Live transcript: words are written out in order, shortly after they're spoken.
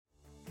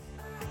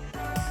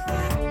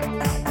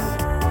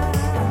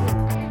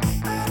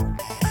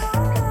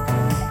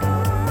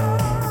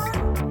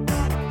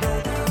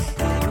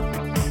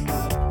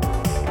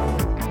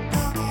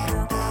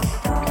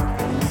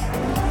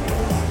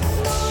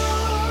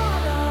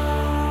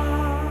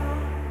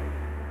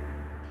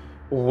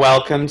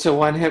Welcome to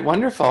One Hit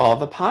Wonderful,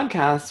 the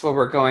podcast where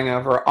we're going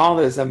over all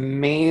those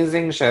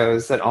amazing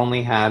shows that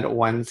only had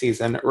one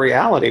season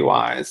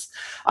reality-wise.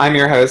 I'm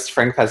your host,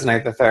 Frank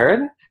Pezzanite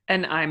III.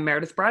 And I'm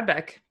Meredith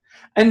Broadbeck.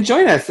 And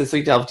join us as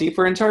we delve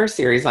deeper into our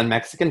series on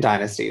Mexican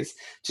dynasties.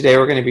 Today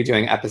we're going to be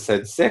doing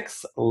episode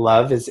 6,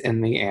 Love is in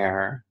the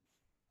Air.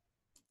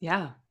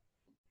 Yeah.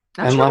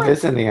 And Love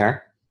is in the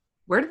Air.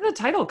 Where did the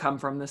title come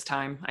from this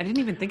time? I didn't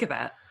even think of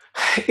that.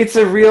 It's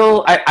a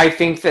real, I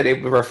think that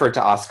it referred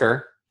to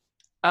Oscar.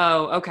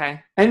 Oh,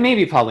 okay. And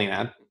maybe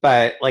Paulina,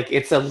 but like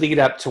it's a lead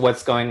up to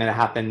what's going to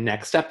happen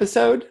next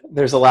episode.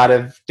 There's a lot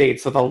of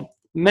dates with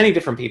many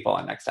different people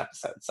on next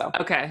episode. So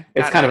okay,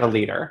 it's kind of a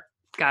leader.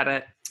 Got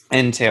it.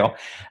 Into.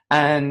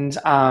 And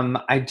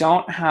I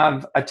don't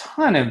have a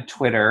ton of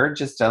Twitter,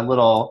 just a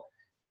little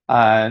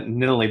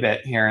niddly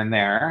bit here and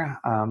there.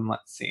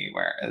 Let's see,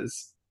 where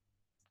is...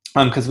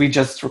 Because we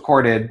just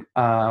recorded,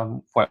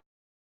 4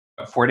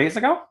 days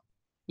ago?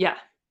 Yeah.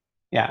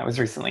 Yeah, it was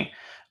recently.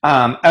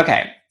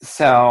 Okay,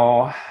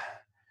 so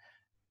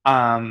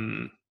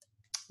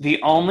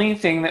the only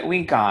thing that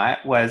we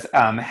got was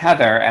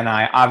Heather and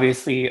I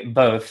obviously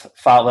both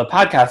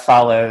podcast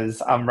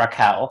follows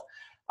Raquel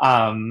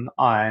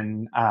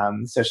on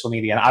social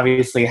media. And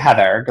obviously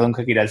Heather, Golden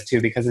Cookie, does too,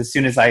 because as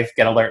soon as I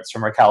get alerts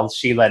from Raquel,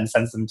 she then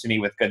sends them to me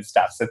with good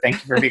stuff. So thank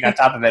you for being on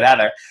top of it,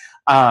 Heather.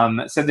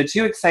 So the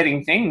two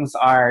exciting things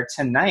are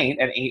tonight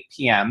at 8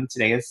 p.m.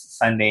 Today is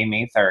Sunday,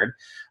 May 3rd.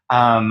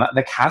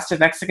 The cast of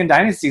Mexican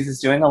Dynasties is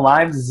doing a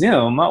live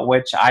Zoom,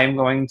 which I'm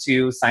going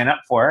to sign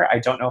up for. I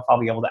don't know if I'll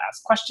be able to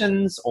ask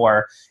questions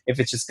or if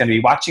it's just going to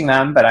be watching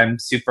them, but I'm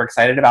super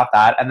excited about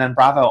that. And then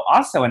Bravo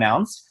also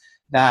announced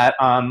that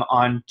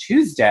on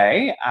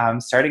Tuesday,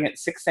 starting at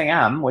 6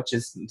 a.m., which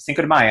is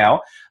Cinco de Mayo,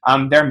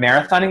 they're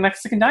marathoning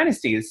Mexican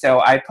Dynasties. So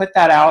I put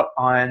that out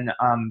on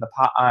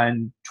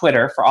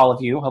Twitter for all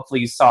of you. Hopefully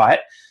you saw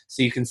it.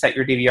 So you can set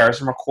your DVRs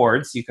and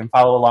record so you can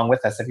follow along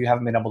with us if you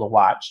haven't been able to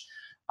watch.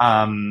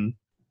 I don't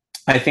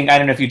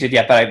know if you did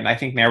yet, but I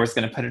think Mare was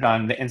going to put it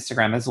on the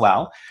Instagram as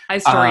well. I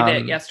storied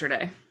it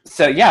yesterday.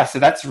 So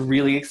that's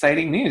really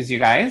exciting news, you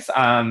guys. So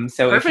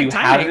Perfect if you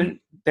timing.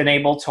 haven't been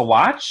able to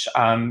watch,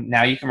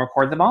 now you can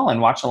record them all and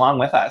watch along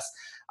with us.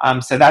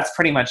 So that's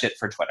pretty much it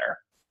for Twitter.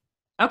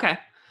 Okay.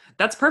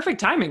 That's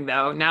perfect timing,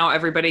 though. Now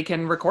everybody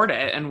can record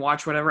it and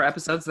watch whatever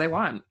episodes they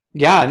want.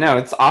 Yeah, no,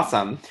 it's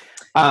awesome.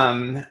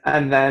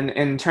 And then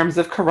in terms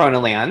of Corona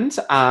Land,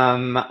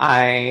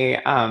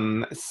 I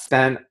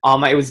spent all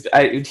my,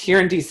 here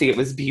in DC, it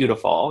was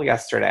beautiful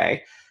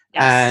yesterday.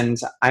 Yes. And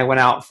I went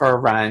out for a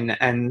run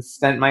and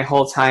spent my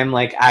whole time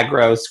like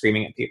aggro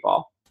screaming at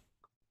people.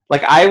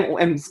 Like I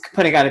am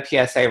putting out a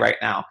PSA right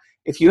now.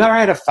 If you ever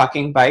ride a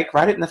fucking bike,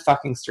 ride it in the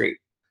fucking street.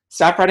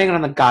 Stop riding it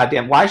on the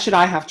goddamn... Why should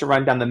I have to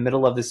run down the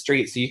middle of the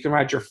street so you can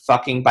ride your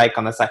fucking bike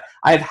on the side?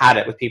 I've had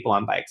it with people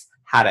on bikes.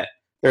 Had it.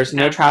 There's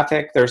no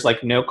traffic. There's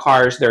like no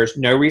cars. There's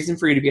no reason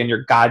for you to be on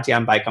your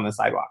goddamn bike on the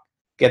sidewalk.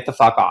 Get the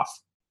fuck off.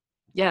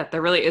 Yeah,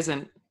 there really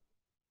isn't.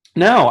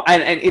 No,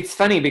 and it's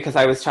funny because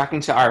I was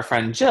talking to our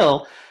friend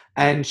Jill,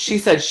 and she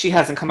said she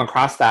hasn't come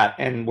across that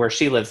in where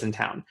she lives in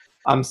town.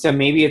 So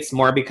maybe it's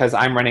more because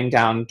I'm running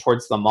down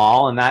towards the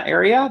mall in that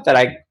area that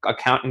I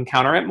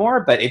encounter it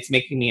more, but it's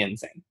making me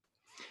insane.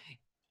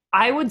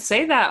 I would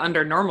say that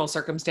under normal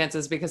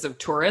circumstances because of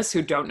tourists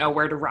who don't know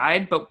where to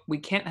ride, but we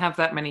can't have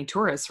that many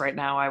tourists right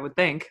now, I would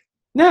think.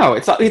 No,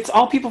 it's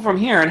all people from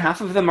here, and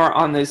half of them are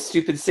on those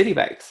stupid city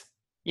bikes.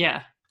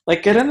 Yeah.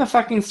 Like, get in the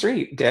fucking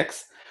street,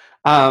 dicks.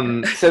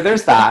 So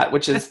there's that,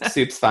 which is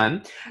soups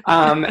fun.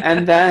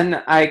 And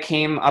then I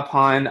came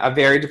upon a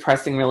very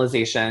depressing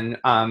realization.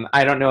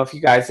 I don't know if you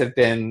guys have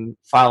been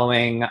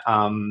following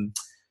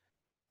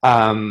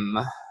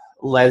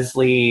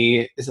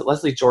Leslie, is it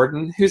Leslie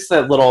Jordan? Who's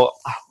the little,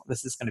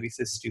 this is going to be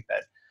so stupid.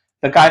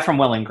 The guy from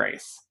Will and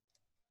Grace.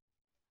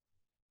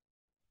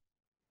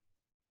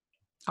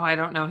 Oh, I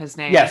don't know his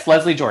name. Yes,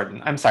 Leslie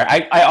Jordan. I'm sorry.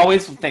 I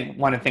always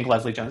want to think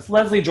Leslie Jones.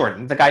 Leslie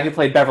Jordan, the guy who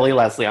played Beverly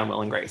Leslie on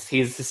Will and Grace.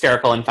 He's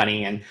hysterical and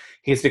funny, and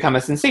he's become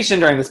a sensation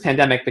during this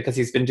pandemic because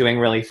he's been doing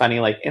really funny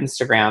like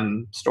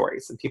Instagram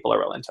stories, and people are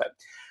real into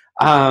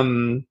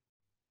it.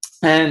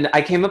 And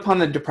I came upon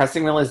the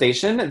depressing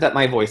realization that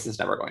my voice is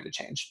never going to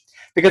change.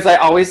 Because I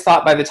always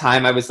thought by the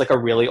time I was like a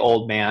really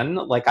old man,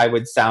 like I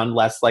would sound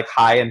less like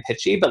high and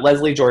pitchy, but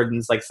Leslie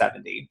Jordan's like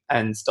 70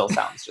 and still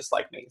sounds just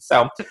like me.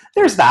 So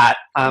there's that.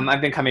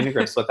 I've been coming to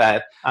grips with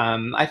it.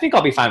 I think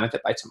I'll be fine with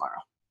it by tomorrow.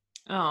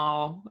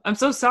 Oh, I'm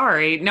so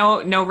sorry.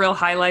 No real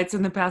highlights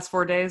in the past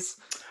 4 days?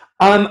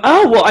 The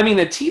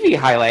TV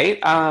highlight,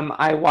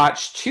 I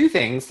watched two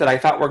things that I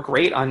thought were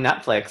great on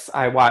Netflix.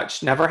 I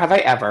watched Never Have I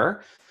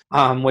Ever,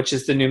 which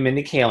is the new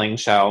Mindy Kaling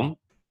show.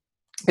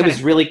 It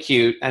was really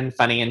cute and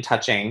funny and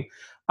touching.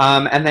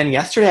 And then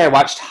yesterday I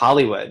watched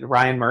Hollywood,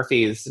 Ryan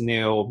Murphy's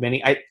new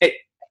mini.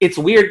 It's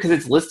weird because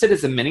it's listed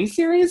as a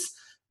miniseries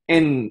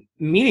in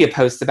media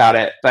posts about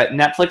it, but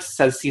Netflix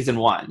says season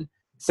 1.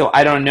 So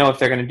I don't know if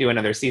they're going to do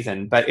another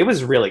season, but it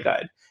was really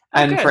good.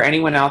 And for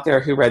anyone out there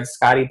who read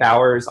Scotty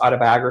Bowers'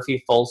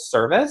 autobiography, Full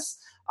Service,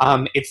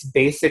 It's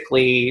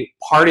basically,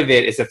 part of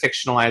it is a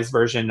fictionalized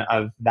version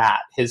of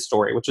his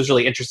story, which was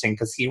really interesting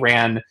because he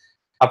ran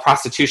a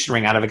prostitution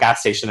ring out of a gas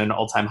station in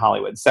old time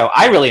Hollywood. So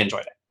I really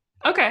enjoyed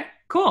it. Okay,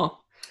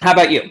 cool. How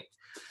about you?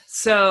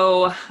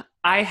 So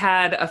I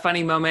had a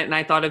funny moment and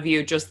I thought of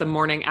you just the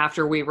morning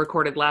after we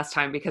recorded last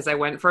time because I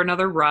went for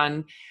another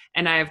run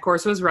and I, of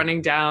course, was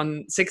running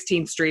down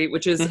 16th Street,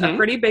 which is a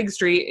pretty big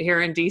street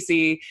here in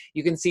DC.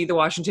 You can see the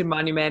Washington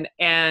Monument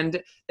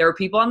and there were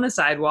people on the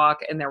sidewalk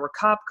and there were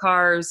cop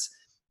cars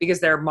because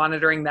they're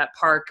monitoring that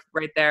park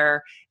right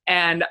there.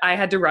 And I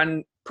had to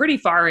run pretty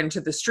far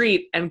into the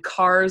street and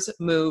cars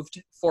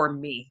moved for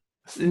me.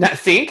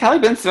 See, Kelly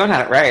Benson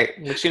had it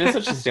right. She knows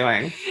what she's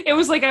doing. It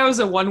was like I was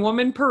a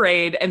one-woman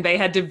parade and they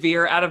had to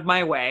veer out of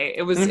my way.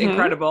 It was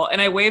incredible.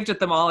 And I waved at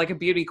them all like a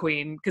beauty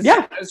queen because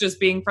I was just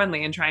being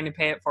friendly and trying to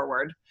pay it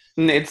forward.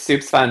 It's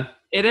super fun.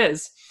 It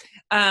is.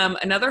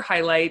 Another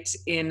highlight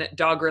in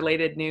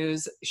dog-related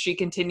news, she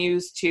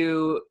continues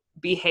to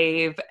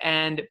behave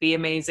and be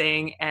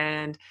amazing.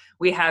 And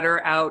we had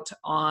her out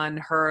on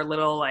her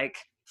little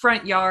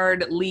front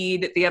yard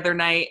lead the other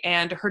night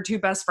and her two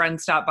best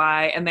friends stopped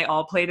by and they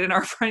all played in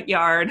our front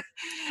yard.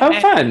 Oh,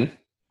 fun.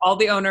 All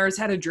the owners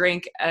had a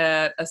drink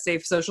at a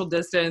safe social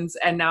distance.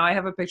 And now I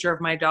have a picture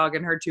of my dog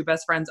and her two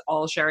best friends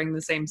all sharing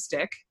the same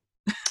stick.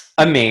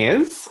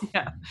 Amaze.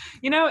 Yeah.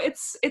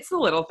 It's the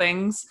little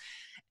things.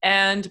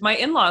 And my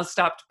in-laws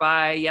stopped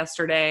by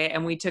yesterday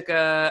and we took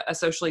a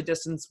socially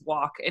distanced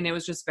walk and it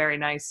was just very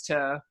nice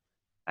to,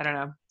 I don't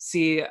know,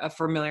 see a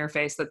familiar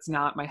face that's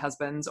not my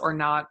husband's or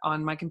not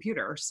on my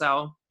computer.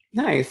 So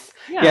nice.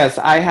 Yeah. Yes,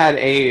 I had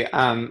a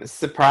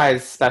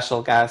surprise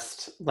special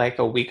guest like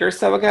a week or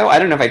so ago. I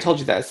don't know if I told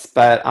you this,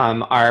 but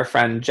our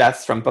friend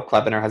Jess from book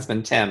club and her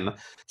husband Tim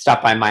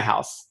stopped by my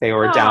house. They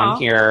were down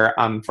here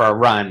for a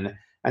run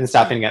and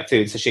stopping to get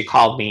food. So she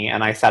called me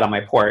and I sat on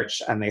my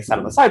porch and they sat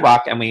on the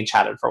sidewalk and we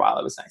chatted for a while.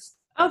 It was nice.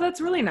 Oh,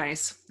 that's really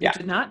nice. Yeah. You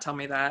did not tell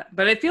me that,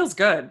 but it feels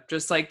good.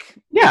 Just like,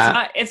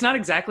 it's not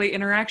exactly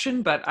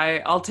interaction, but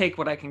I'll take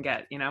what I can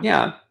get,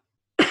 Yeah.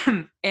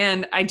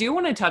 And I do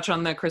want to touch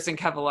on the Kristin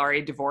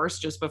Cavallari divorce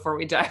just before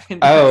we dive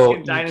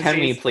into Dynasties. Can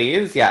we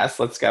please? Yes,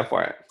 let's go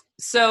for it.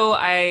 So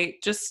I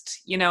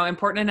just,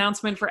 important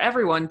announcement for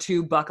everyone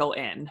to buckle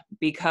in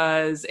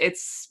because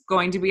it's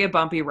going to be a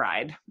bumpy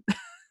ride.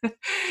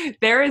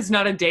 There is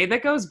not a day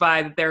that goes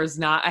by that there is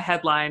not a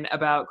headline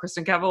about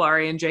Kristin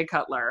Cavallari and Jay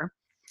Cutler.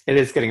 It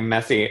is getting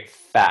messy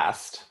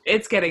fast.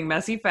 It's getting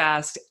messy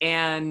fast,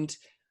 and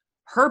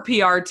her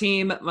PR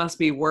team must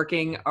be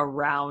working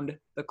around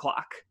the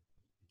clock.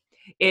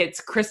 It's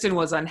Kristin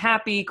was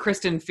unhappy,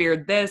 Kristin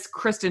feared this,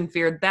 Kristin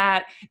feared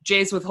that,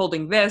 Jay's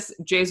withholding this,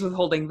 Jay's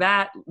withholding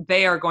that.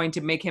 They are going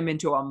to make him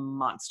into a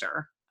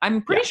monster.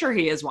 I'm pretty sure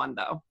he is one,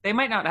 though. They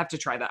might not have to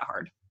try that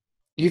hard.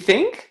 You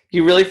think?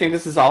 You really think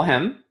this is all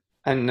him?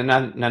 And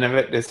none of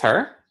it is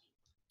her?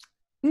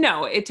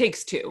 No, it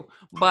takes two.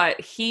 But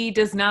he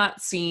does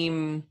not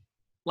seem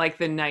like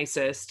the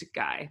nicest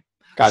guy.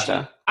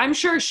 Gotcha. I'm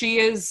sure she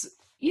is,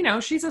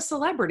 she's a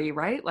celebrity,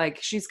 right? Like,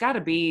 she's got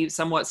to be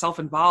somewhat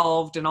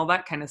self-involved and all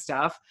that kind of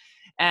stuff.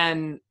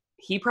 And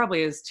he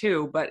probably is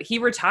too. But he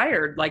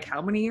retired,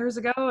 how many years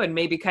ago? And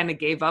maybe kind of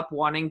gave up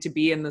wanting to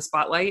be in the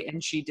spotlight,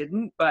 and she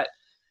didn't. But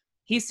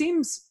he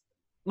seems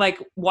like,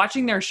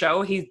 watching their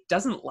show, he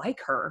doesn't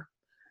like her.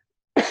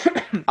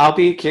 I'll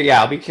be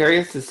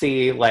curious to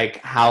see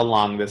how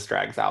long this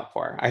drags out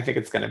for. I think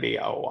it's going to be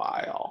a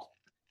while.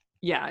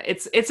 Yeah,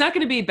 it's not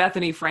going to be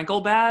Bethany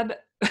Frankel bad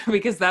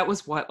because that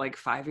was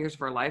 5 years of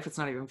her life. It's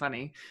not even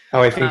funny.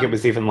 Oh, I think it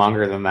was even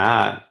longer than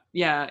that.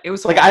 Yeah, it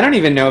was I don't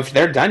even know if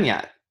they're done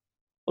yet.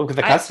 Look at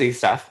the custody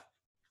stuff.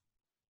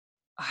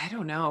 I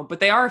don't know, but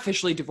they are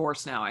officially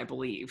divorced now, I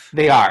believe.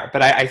 They are,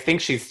 but I think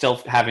she's still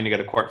having to go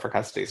to court for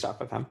custody stuff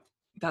with him.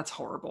 That's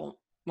horrible.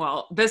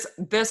 Well,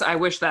 this I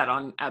wish that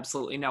on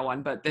absolutely no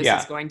one, but this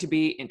is going to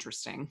be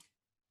interesting,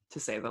 to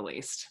say the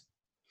least.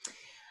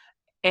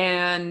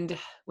 And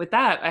with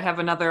that, I have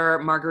another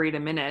Margarita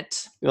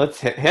Minute. Let's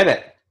hit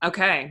it.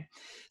 Okay.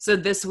 So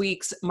this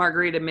week's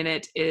Margarita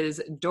Minute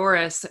is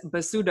Doris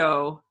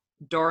Basudo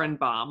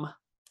Dorenbaum.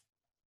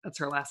 That's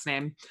her last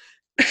name.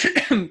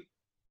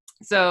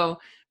 So,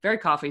 very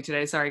coffee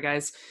today. Sorry,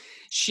 guys.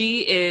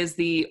 She is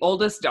the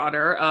oldest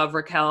daughter of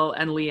Raquel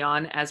and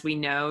Leon. As we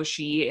know,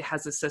 she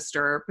has a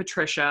sister,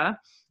 Patricia,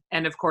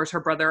 and of course her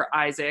brother,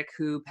 Isaac,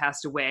 who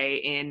passed away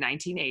in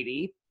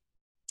 1980.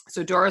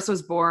 So Doris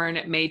was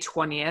born May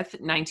 20th,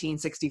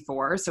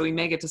 1964. So we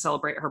may get to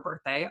celebrate her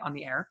birthday on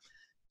the air.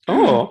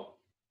 Oh.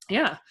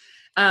 Yeah.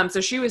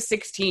 So she was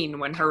 16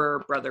 when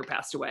her brother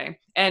passed away.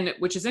 And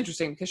which is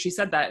interesting because she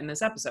said that in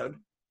this episode.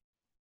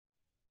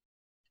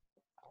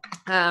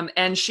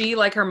 And she,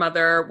 like her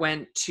mother,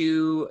 went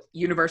to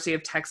University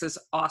of Texas,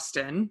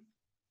 Austin,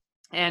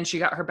 and she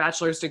got her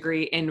bachelor's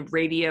degree in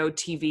radio,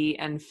 TV,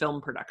 and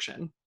film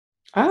production.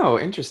 Oh,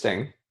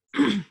 interesting.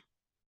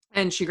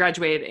 And she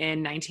graduated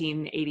in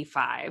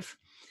 1985.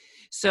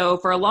 So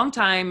for a long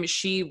time,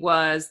 she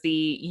was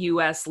the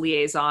U.S.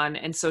 liaison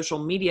and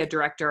social media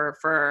director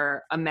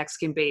for a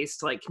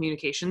Mexican-based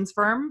communications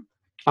firm.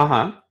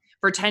 Uh-huh.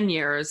 for 10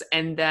 years.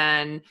 And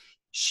then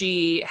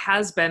she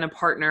has been a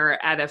partner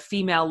at a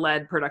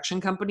female-led production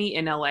company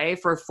in LA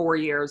for 4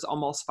 years,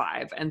 almost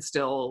 5, and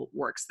still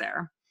works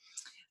there.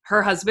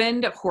 Her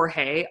husband,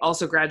 Jorge,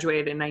 also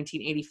graduated in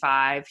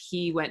 1985.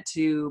 He went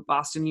to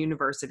Boston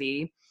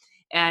University,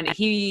 and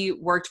he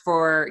worked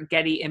for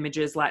Getty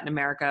Images Latin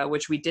America,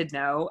 which we did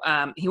know.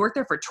 He worked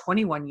there for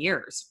 21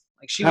 years.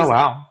 Like she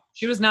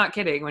was not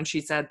kidding when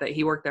she said that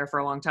he worked there for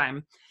a long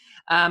time.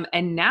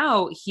 And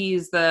now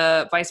he's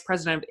the vice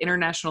president of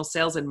international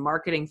sales and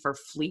marketing for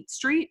Fleet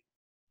Street,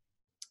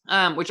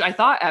 which I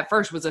thought at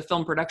first was a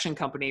film production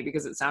company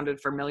because it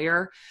sounded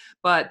familiar,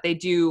 but they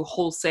do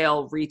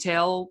wholesale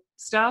retail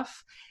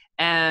stuff.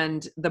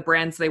 And the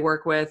brands they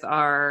work with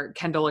are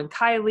Kendall and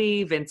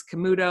Kylie, Vince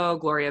Camuto,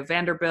 Gloria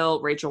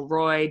Vanderbilt, Rachel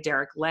Roy,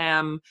 Derek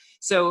Lam.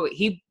 So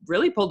he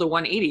really pulled a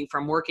 180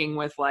 from working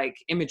with like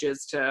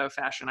images to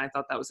fashion. I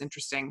thought that was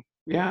interesting.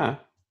 Yeah.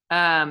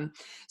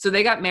 So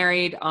they got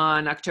married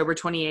on October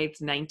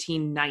 28th,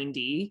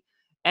 1990.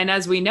 And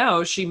as we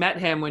know, she met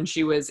him when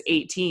she was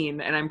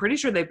 18, and I'm pretty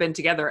sure they've been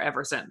together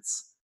ever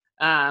since.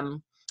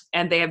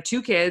 And they have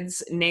 2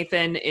 kids.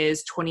 Nathan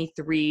is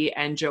 23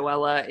 and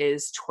Joella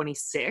is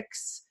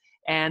 26,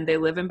 and they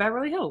live in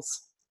Beverly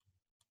Hills.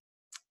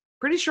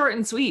 Pretty short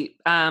and sweet.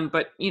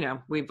 But, you know,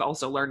 we've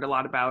also learned a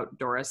lot about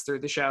Doris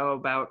through the show,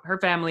 about her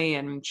family,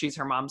 and she's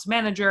her mom's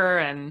manager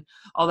and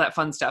all that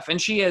fun stuff.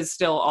 And she is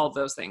still all of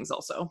those things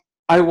also.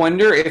 I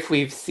wonder if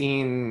we've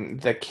seen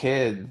the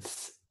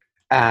kids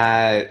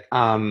at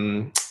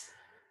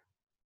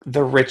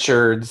the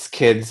Richards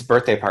kids'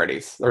 birthday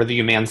parties, or the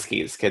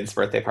Umanskis kids'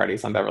 birthday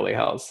parties on Beverly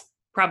Hills.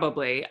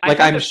 Probably. Like,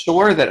 I'm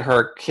sure that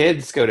her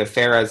kids go to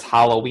Farrah's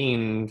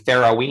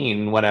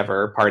Farrahween,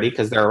 whatever party,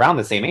 because they're around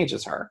the same age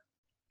as her.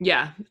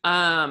 Yeah.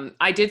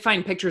 I did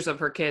find pictures of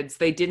her kids.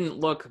 They didn't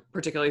look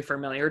particularly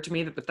familiar to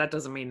me, but that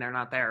doesn't mean they're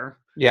not there.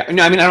 Yeah.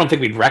 No, I mean, I don't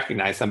think we'd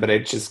recognize them, but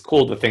it's just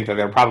cool to think that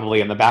they're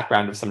probably in the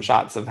background of some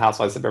shots of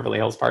Housewives of Beverly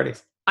Hills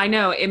parties. I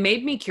know. It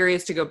made me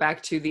curious to go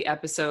back to the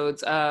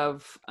episodes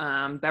of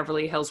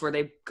Beverly Hills where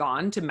they've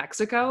gone to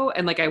Mexico.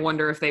 And like, I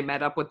wonder if they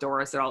met up with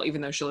Doris at all,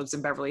 even though she lives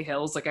in Beverly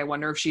Hills. Like, I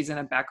wonder if she's in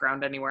a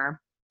background anywhere.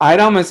 I'd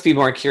almost be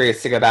more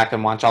curious to go back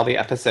and watch all the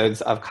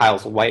episodes of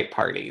Kyle's white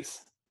parties.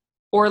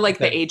 Or like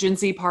the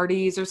agency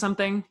parties or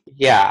something.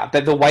 Yeah,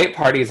 but the white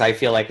parties, I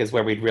feel like, is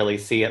where we'd really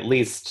see at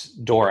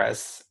least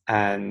Doris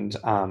and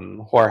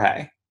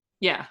Jorge.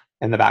 Yeah.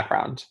 In the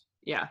background.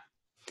 Yeah.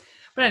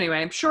 But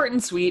anyway, short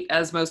and sweet,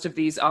 as most of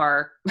these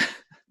are.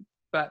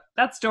 But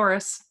that's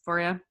Doris for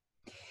you.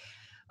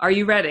 Are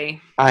you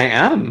ready? I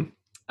am.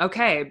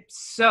 Okay,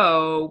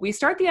 so we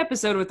start the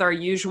episode with our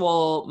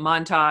usual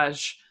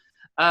montage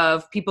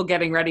of people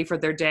getting ready for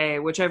their day,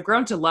 which I've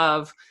grown to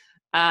love.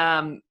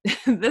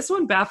 This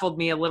one baffled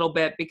me a little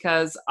bit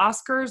because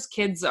Oscar's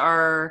kids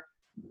were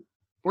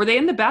they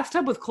in the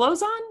bathtub with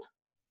clothes on?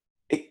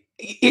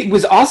 It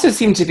was also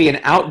seemed to be an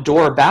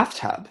outdoor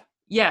bathtub.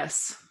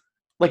 Yes.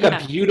 Like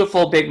a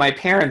beautiful big, my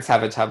parents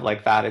have a tub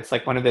like that. It's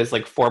like one of those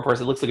like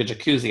 4-person, it looks like a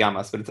jacuzzi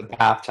almost, but it's a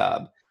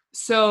bathtub.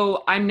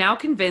 So I'm now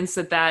convinced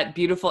that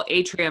beautiful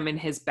atrium in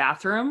his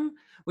bathroom,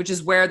 which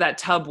is where that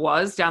tub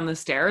was down the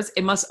stairs,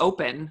 it must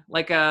open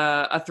like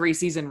a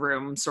 3-season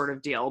room sort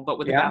of deal, but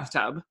with a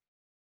bathtub.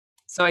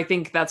 So I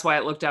think that's why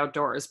it looked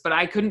outdoors, but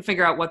I couldn't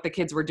figure out what the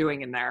kids were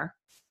doing in there.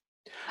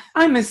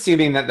 I'm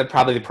assuming that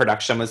probably the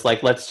production was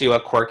like, let's do a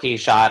quirky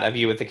shot of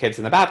you with the kids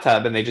in the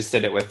bathtub, and they just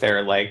did it with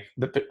their like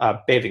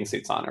bathing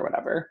suits on or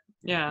whatever.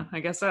 Yeah, I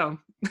guess so.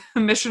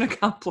 Mission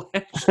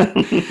accomplished.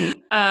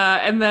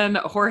 And then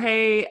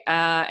Jorge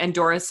and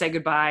Doris say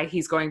goodbye.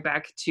 He's going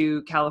back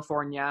to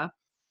California.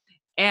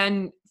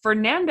 And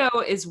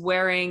Fernando is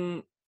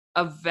wearing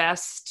a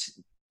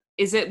vest.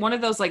 Is it one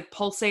of those like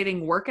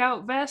pulsating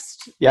workout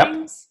vest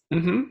things?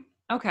 Mm-hmm.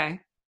 Okay.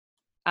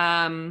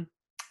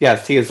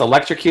 Yes, he is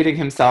electrocuting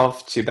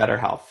himself to better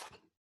health.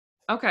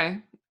 Okay.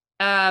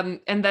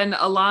 And then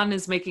Alon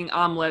is making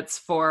omelets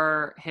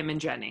for him and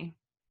Jenny.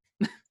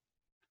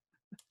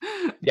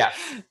 Yeah.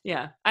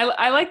 Yeah.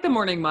 I like the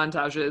morning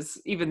montages,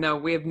 even though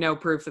we have no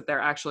proof that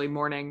they're actually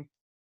morning.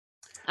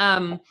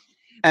 And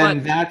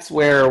that's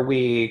where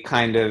we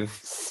kind of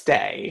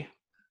stay.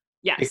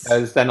 Yes.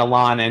 Because then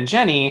Alon and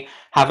Jenny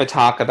have a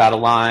talk about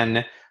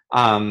Alon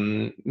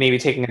maybe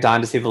taking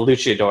Adon to see the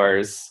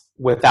Luchadors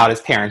without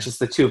his parents, just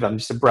the two of them,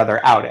 just a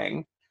brother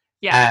outing.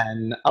 Yeah.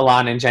 And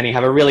Alon and Jenny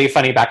have a really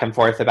funny back and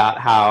forth about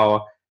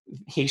how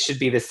he should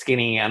be the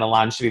skinny and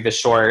Alon should be the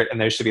short, and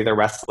there should be their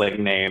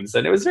wrestling names.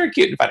 And it was very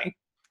cute and funny.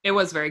 It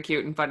was very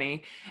cute and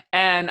funny.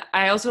 And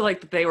I also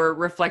like that they were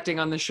reflecting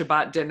on the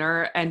Shabbat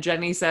dinner, and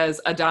Jenny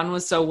says, Adon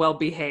was so well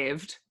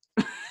behaved.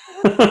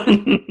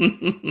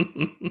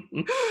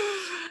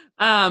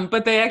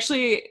 But they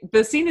actually,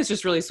 the scene is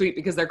just really sweet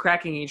because they're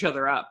cracking each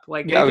other up.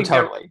 Like,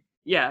 totally.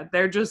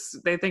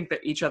 They think that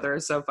each other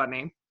is so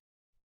funny.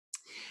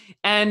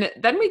 And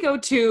then we go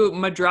to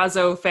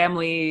Madrazo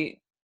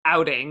family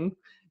outing.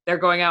 They're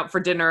going out for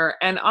dinner,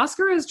 and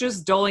Oscar is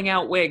just doling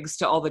out wigs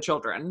to all the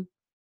children.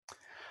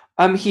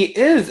 He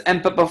is,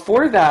 but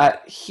before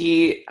that,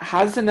 he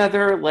has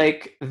another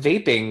like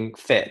vaping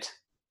fit.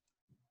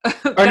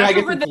 Or no, I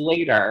guess it's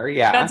later.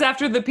 That's Yeah.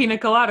 after the pina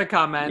colada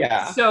comment.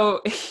 Yeah.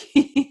 So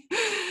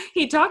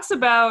he talks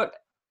about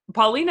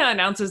Paulina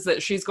announces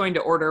that she's going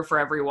to order for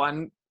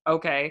everyone.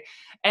 Okay.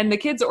 And the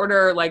kids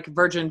order like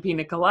virgin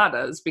pina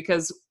coladas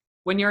because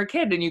when you're a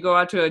kid and you go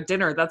out to a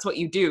dinner, that's what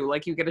you do.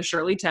 Like you get a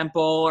Shirley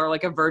Temple or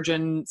like a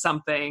virgin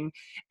something.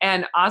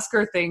 And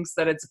Oscar thinks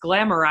that it's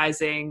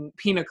glamorizing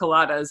pina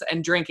coladas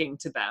and drinking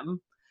to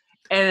them.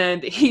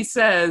 And he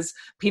says,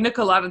 pina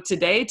colada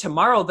today,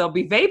 tomorrow they'll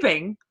be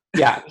vaping.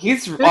 Yeah,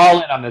 he's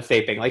all in on this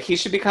vaping. Like he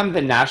should become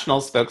the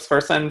national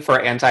spokesperson for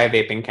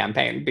anti-vaping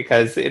campaign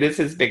because it is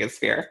his biggest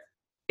fear.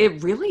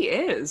 It really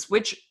is,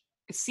 which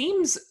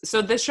seems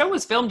so. The show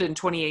was filmed in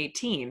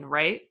 2018,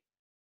 right?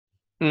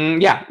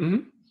 Yeah. Mm-hmm.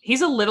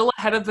 He's a little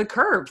ahead of the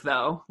curve,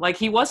 though. Like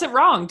he wasn't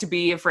wrong to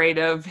be afraid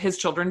of his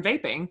children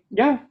vaping.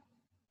 Yeah.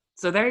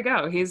 So there you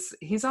go.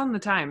 He's on the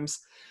times.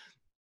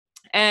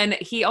 And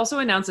he also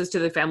announces to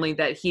the family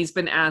that he's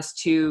been asked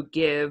to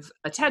give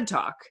a TED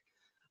Talk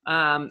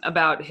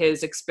about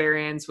his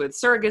experience with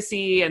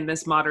surrogacy and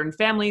this modern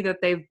family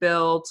that they've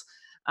built.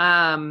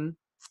 And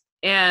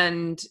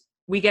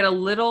we get a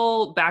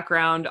little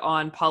background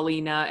on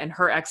Paulina and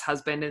her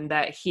ex-husband and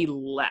that he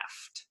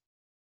left.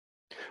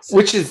 So,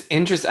 which is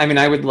interesting. I mean,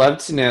 I would love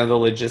to know the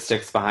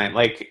logistics behind,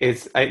 like,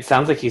 it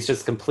sounds like he's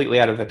just completely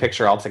out of the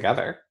picture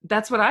altogether.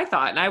 That's what I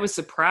thought. And I was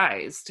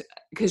surprised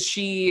because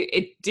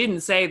it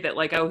didn't say that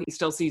like, oh, he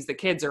still sees the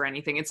kids or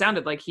anything. It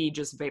sounded like he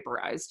just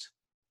vaporized.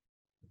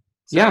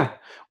 So. Yeah.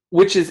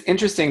 Which is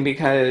interesting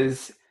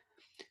because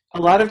a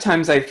lot of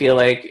times I feel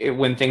like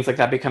when things like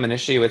that become an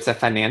issue, it's a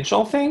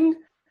financial thing,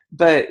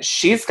 but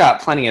she's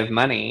got plenty of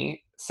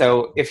money.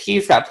 So if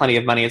he's got plenty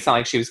of money, it's not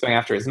like she was going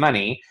after his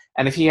money.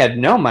 And if he had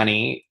no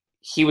money,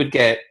 he would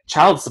get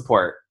child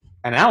support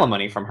and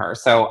alimony from her.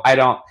 So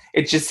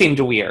it just seemed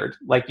weird.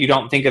 Like you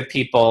don't think of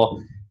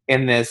people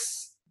in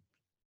this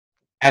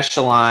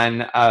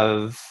echelon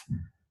of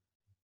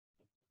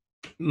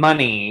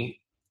money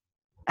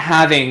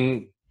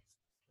having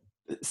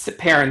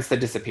parents that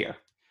disappear.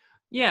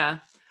 Yeah.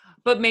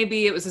 But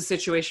maybe it was a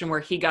situation where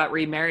he got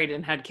remarried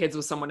and had kids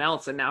with someone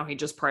else and now he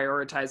just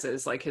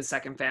prioritizes like his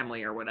second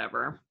family or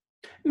whatever.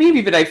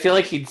 Maybe, but I feel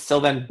like he'd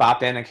still then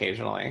bop in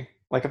occasionally,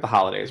 like at the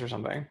holidays or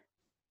something.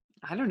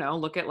 I don't know.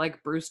 Look at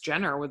like Bruce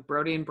Jenner with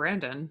Brody and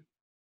Brandon.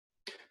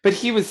 But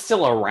he was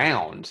still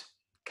around.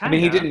 Kinda. I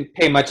mean, he didn't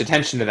pay much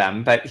attention to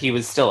them, but he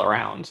was still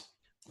around.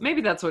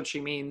 Maybe that's what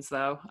she means,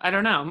 though. I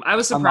don't know. I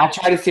was surprised.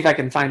 I'll try to see if I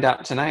can find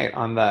out tonight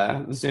on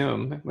the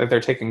Zoom if they're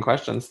taking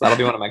questions. That'll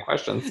be one of my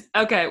questions.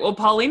 Okay. Well,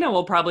 Paulina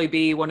will probably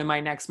be one of my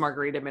next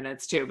Margarita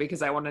Minutes, too,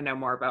 because I want to know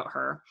more about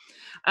her.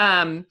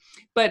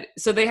 But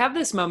so they have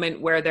this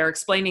moment where they're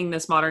explaining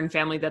this modern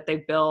family that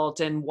they've built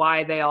and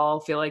why they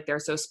all feel like they're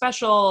so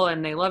special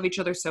and they love each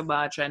other so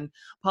much. And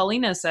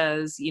Paulina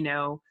says,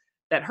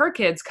 that her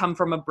kids come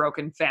from a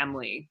broken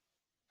family,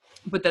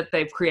 but that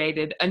they've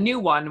created a new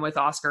one with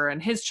Oscar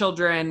and his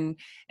children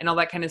and all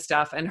that kind of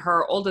stuff. And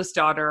her oldest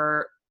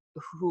daughter,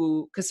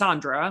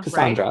 Cassandra,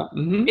 right?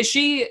 Mm-hmm. Is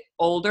she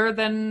older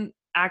than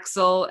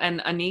Axel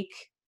and Anique?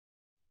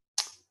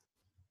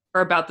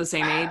 Or about the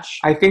same age?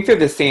 I think they're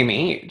the same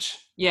age.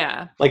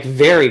 Yeah. Like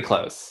very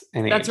close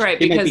in age. That's right.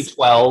 They might be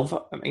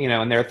 12,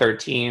 and they're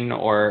 13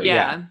 or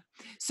yeah.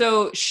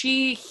 So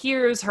she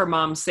hears her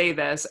mom say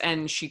this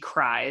and she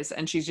cries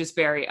and she's just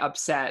very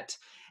upset.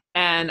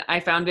 And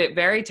I found it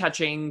very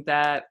touching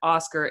that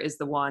Oscar is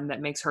the one that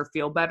makes her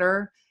feel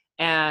better.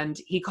 And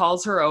he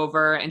calls her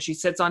over and she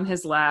sits on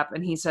his lap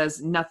and he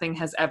says, nothing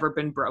has ever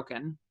been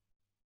broken.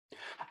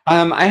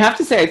 I have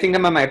to say, I think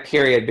I'm on my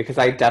period because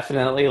I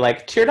definitely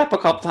teared up a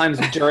couple times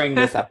during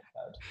this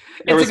episode.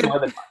 There was more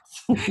than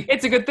once.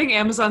 It's a good thing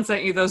Amazon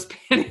sent you those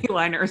panty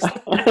liners.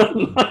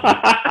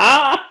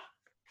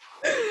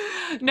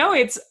 No,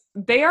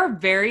 they are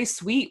very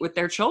sweet with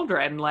their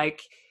children.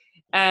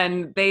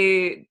 And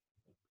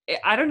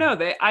I don't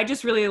know. I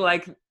just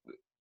really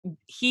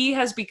he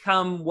has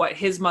become what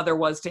his mother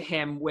was to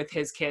him with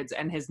his kids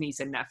and his niece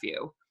and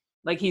nephew.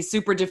 Like he's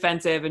super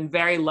defensive and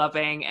very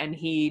loving and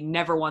he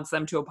never wants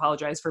them to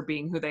apologize for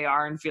being who they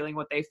are and feeling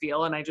what they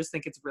feel. And I just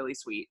think it's really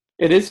sweet.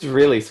 It is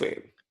really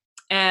sweet.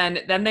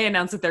 And then they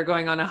announce that they're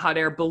going on a hot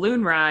air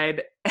balloon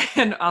ride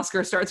and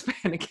Oscar starts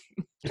panicking.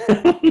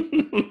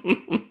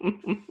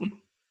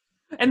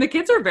 And the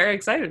kids are very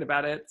excited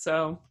about it.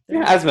 So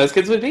yeah, as most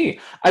kids would be.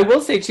 I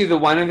will say too, the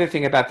one other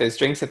thing about those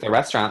drinks at the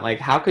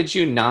restaurant, how could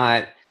you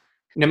not,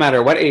 no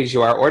matter what age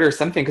you are, order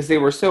something? Because they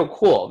were so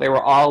cool. They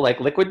were all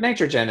liquid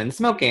nitrogen and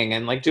smoking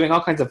and doing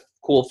all kinds of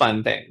cool,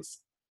 fun things.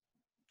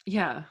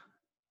 Yeah.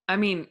 I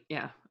mean,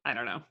 yeah, I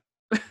don't know.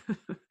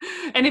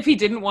 And if he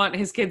didn't want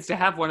his kids to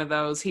have one of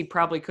those, he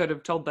probably could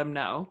have told them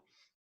no.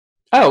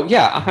 Oh,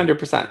 yeah,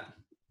 100%.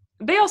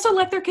 They also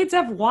let their kids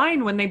have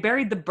wine when they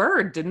buried the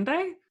bird, didn't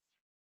they?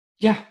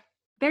 Yeah.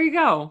 There you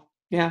go.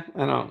 Yeah,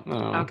 I don't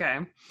know. Okay.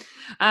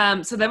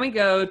 So then we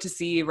go to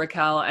see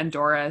Raquel and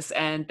Doris,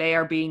 and they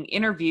are being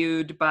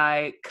interviewed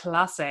by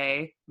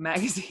Classe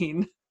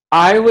magazine.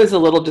 I was a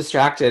little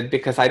distracted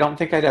because I don't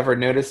think I'd ever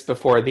noticed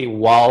before the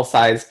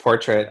wall-sized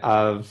portrait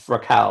of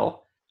Raquel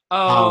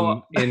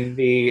Oh, in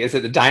is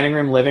it the dining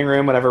room, living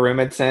room, whatever room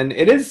it's in.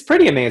 It is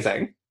pretty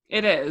amazing.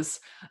 it is.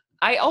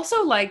 I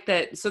also like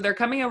that. So they're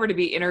coming over to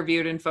be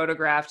interviewed and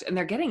photographed, and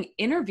they're getting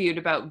interviewed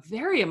about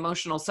very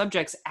emotional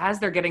subjects as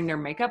they're getting their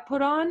makeup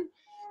put on.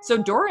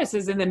 So Doris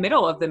is in the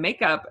middle of the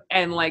makeup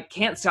and like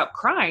can't stop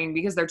crying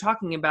because they're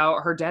talking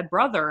about her dead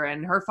brother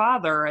and her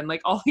father and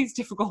like all these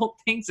difficult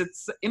things.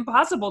 It's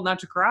impossible not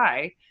to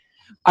cry.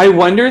 I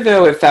wonder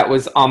though if that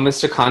was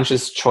almost a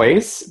conscious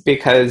choice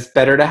because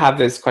better to have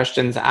those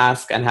questions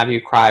asked and have you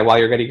cry while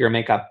you're getting your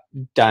makeup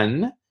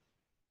done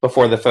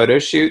before the photo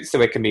shoot so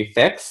it can be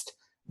fixed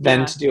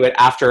than to do it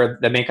after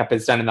the makeup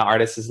is done and the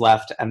artist is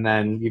left and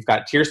then you've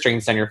got tear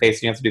streams on your face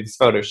and you have to do this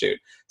photo shoot.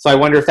 So I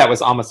wonder if that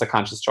was almost a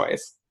conscious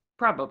choice.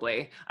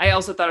 Probably. I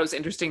also thought it was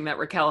interesting that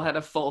Raquel had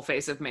a full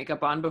face of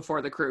makeup on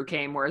before the crew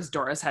came, whereas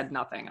Doris had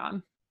nothing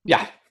on.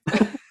 Yeah.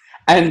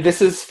 And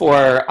this is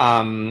for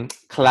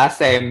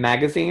Classe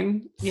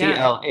magazine,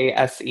 Yeah.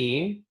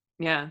 Clase.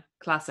 Yeah,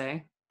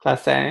 classe.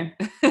 Classe.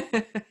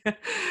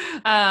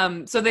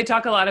 So they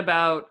talk a lot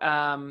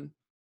about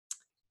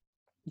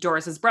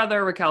Doris's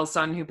brother, Raquel's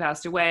son, who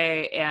passed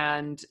away,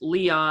 and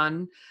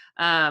Leon,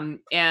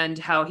 and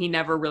how he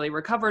never really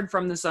recovered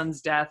from the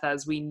son's death,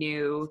 as we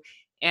knew.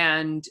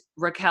 And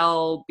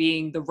Raquel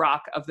being the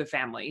rock of the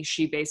family,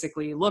 she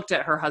basically looked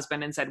at her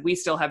husband and said, "We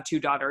still have two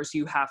daughters.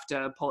 You have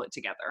to pull it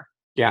together."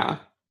 Yeah.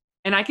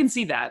 And I can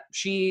see that.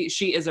 She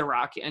is a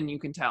rock, and you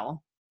can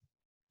tell.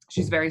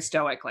 She's very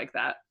stoic like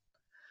that.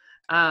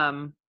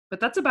 But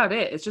that's about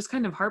it. It's just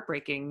kind of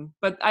heartbreaking.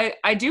 But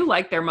I do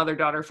like their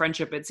mother-daughter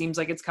friendship. It seems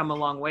like it's come a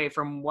long way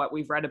from what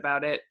we've read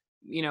about it,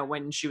 you know,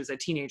 when she was a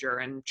teenager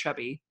and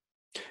chubby.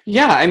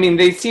 Yeah, I mean,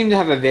 they seem to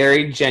have a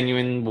very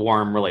genuine,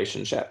 warm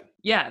relationship.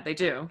 Yeah, they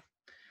do.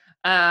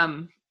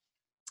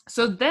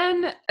 So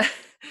then,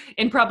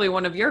 in probably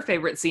one of your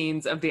favorite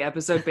scenes of the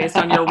episode based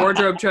on your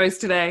wardrobe choice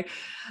today,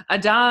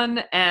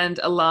 Adan and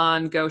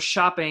Alan go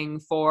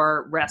shopping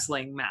for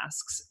wrestling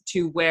masks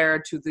to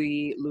wear to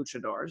the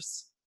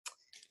luchadors.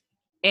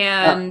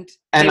 And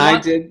I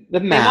did the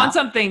math. They want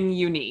something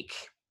unique.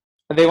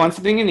 They want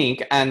something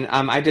unique, and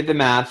I did the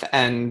math,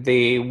 and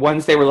the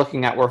ones they were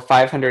looking at were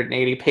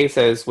 580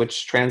 pesos,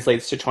 which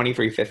translates to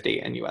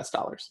 $23.50 in US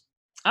dollars.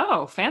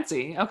 Oh,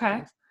 fancy.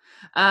 Okay.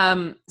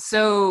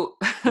 So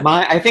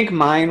I think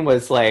mine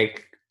was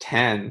like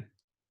 10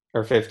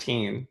 or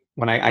 15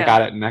 when I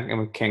got it in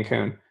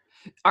Cancun.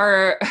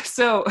 Well,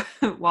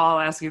 I'll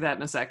ask you that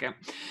in a second.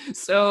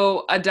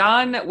 So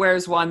Adan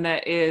wears one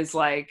that is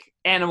like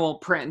animal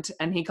print,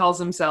 and he calls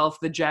himself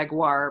the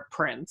Jaguar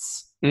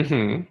Prince.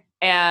 Mm-hmm.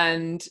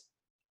 And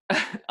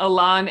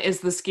Alan is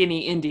the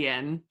skinny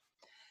Indian.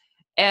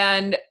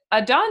 And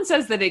Adan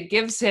says that it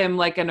gives him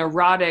like an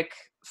erotic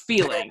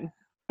feeling.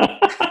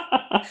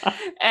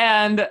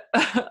 And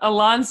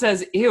Alan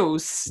says, "Ew,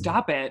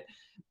 stop it.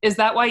 Is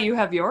that why you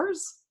have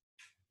yours?"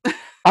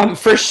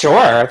 For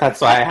sure.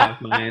 That's why I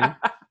have mine.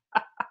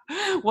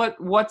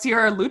 What's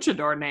your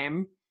luchador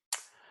name?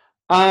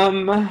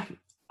 I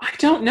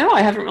don't know.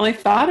 I haven't really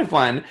thought of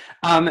one.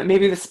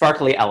 Maybe the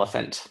sparkly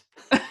elephant.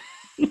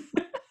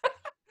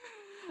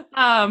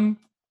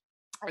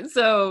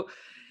 So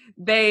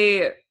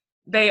they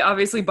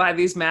obviously buy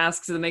these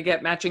masks and they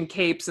get matching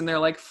capes and they're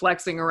like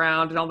flexing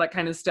around and all that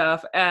kind of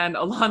stuff. And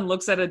Alan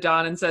looks at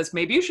Adan and says,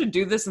 "Maybe you should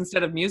do this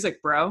instead of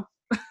music, bro."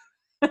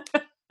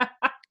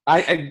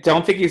 I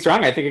don't think he's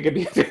wrong. I think it could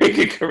be a very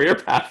good career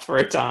path for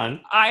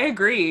Adan. I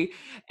agree.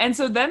 And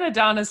so then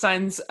Adan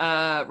assigns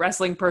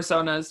wrestling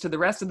personas to the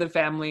rest of the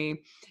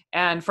family.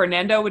 And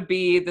Fernando would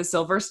be the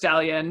Silver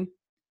Stallion.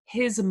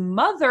 His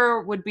mother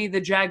would be the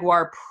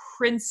Jaguar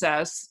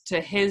Princess to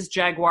his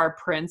Jaguar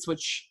Prince,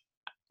 which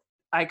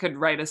I could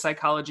write a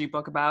psychology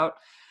book about.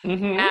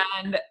 Mm-hmm.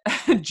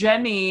 And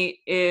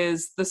Jenny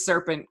is the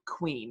Serpent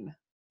Queen.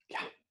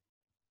 Yeah.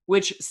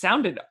 Which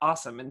sounded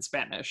awesome in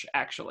Spanish,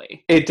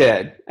 actually. It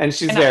did. And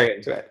she's very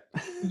into it.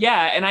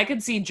 Yeah, and I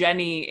could see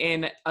Jenny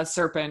in a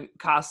serpent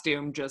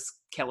costume just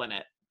killing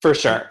it. For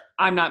sure.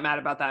 I'm not mad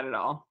about that at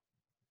all.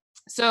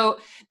 So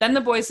then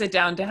the boys sit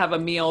down to have a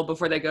meal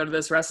before they go to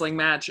this wrestling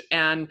match,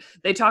 and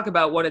they talk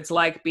about what it's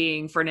like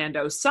being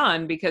Fernando's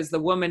son, because the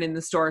woman in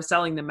the store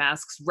selling the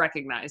masks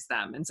recognized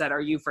them and said, "Are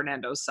you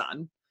Fernando's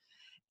son?"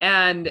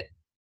 And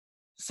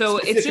so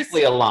it's just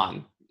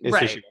Alan is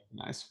right, who she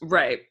recognized.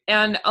 Right.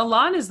 And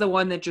Alan is the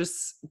one that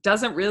just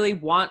doesn't really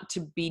want to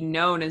be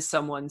known as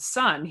someone's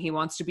son. He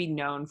wants to be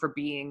known for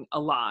being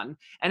Alan.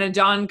 And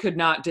Adan could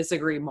not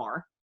disagree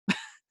more.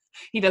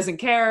 He doesn't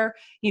care.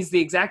 He's the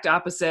exact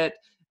opposite.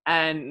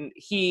 And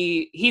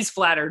he's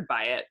flattered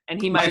by it.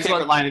 And he might My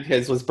favorite line of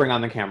his was, "Bring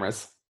on the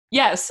cameras."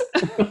 Yes.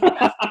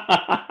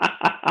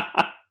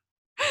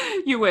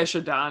 You wish,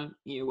 Adan.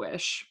 You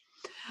wish.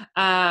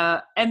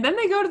 And then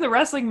they go to the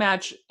wrestling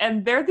match,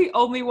 and they're the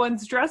only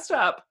ones dressed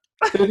up.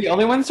 They're the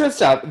only ones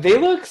dressed up. They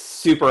look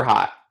super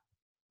hot.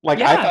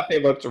 I thought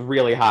they looked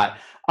really hot.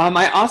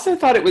 I also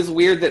thought it was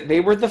weird that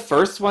they were the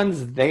first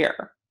ones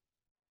there.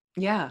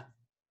 Yeah.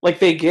 Like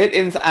they get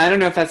in, I don't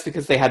know if that's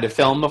because they had to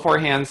film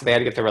beforehand, so they had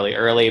to get there really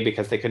early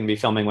because they couldn't be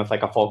filming with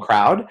like a full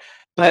crowd.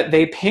 But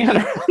they pan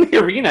around the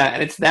arena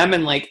and it's them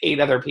and like 8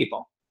 other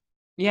people.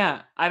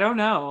 Yeah, I don't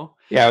know.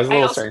 Yeah, it was a I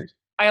little also strange.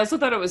 I also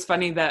thought it was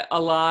funny that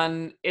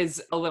Alon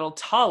is a little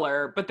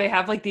taller, but they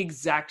have like the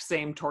exact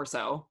same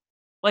torso.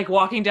 Like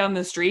walking down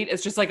the street,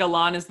 it's just like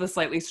Alon is the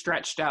slightly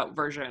stretched out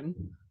version.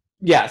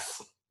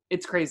 Yes.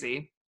 It's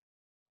crazy.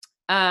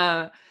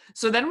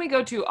 So then we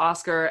go to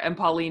Oscar and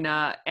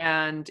Paulina,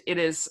 and it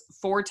is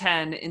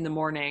 4:10 in the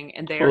morning,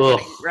 and they are Ugh.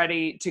 getting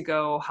ready to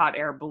go hot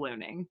air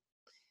ballooning.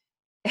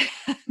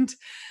 And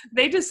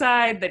they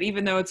decide that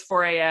even though it's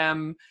 4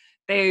 a.m.,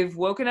 they've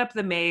woken up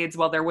the maids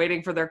while they're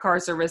waiting for their car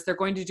service. They're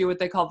going to do what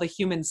they call the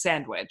human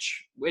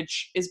sandwich,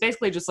 which is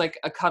basically just like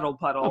a cuddle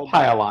puddle. A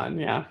pile on,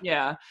 yeah.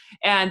 Yeah.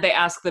 And they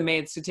ask the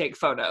maids to take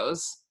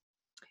photos.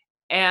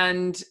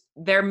 And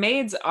their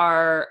maids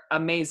are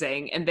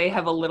amazing. And they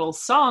have a little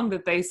song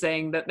that they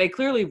sing that they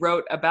clearly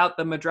wrote about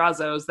the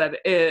Madrazos that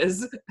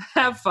is,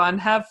 have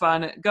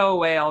fun, go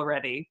away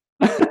already.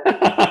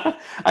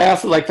 I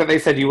also like that they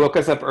said you woke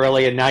us up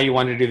early and now you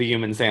want to do the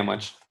human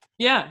sandwich.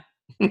 Yeah.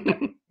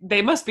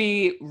 They must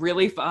be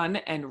really fun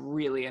and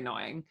really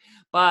annoying.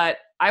 But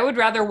I would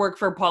rather work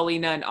for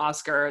Paulina and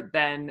Oscar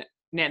than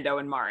Nando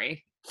and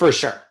Mari. For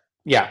sure.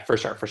 Yeah, for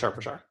sure.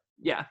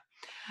 Yeah.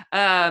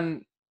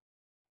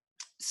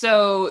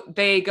 So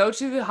they go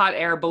to the hot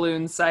air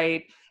balloon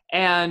site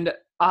and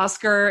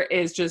Oscar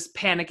is just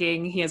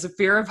panicking. He has a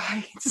fear of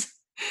heights.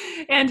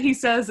 And he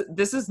says,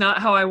 "This is not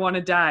how I want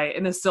to die,"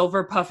 in a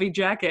silver puffy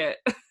jacket.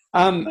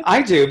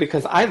 I do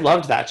because I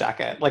loved that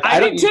jacket. Like I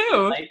don't did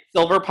too. Like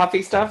silver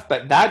puffy stuff,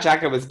 but that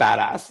jacket was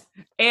badass.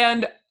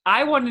 And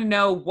I want to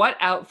know, what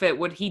outfit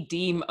would he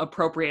deem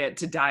appropriate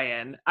to die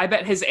in? I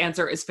bet his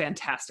answer is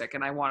fantastic,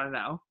 and I want to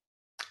know.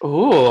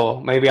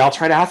 Ooh, maybe I'll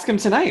try to ask him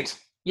tonight.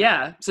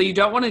 Yeah. So you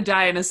don't want to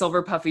die in a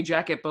silver puffy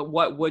jacket, but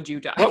what would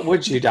you die? What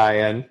would you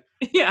die in?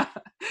 Yeah.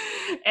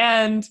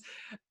 And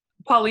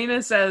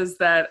Paulina says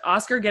that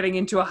Oscar getting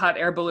into a hot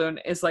air balloon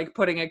is like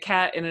putting a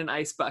cat in an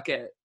ice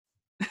bucket.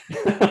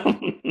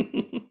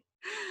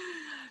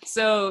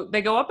 So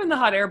they go up in the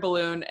hot air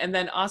balloon, and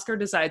then Oscar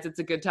decides it's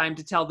a good time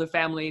to tell the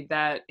family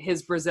that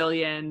his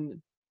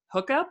Brazilian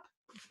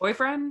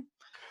boyfriend.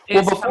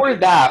 Well, before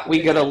that,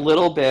 we get a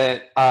little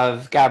bit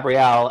of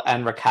Gabrielle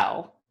and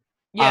Raquel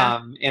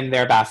in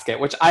their basket,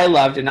 which I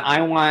loved. And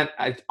I want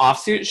an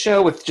offsuit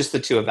show with just the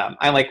two of them.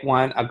 I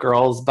want a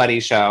girls' buddy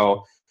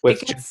show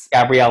with just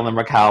Gabrielle and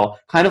Raquel,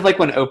 kind of like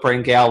when Oprah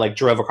and Gail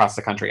drove across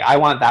the country. I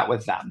want that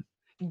with them.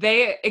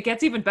 It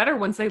gets even better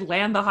once they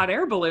land the hot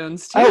air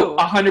balloons too. Oh,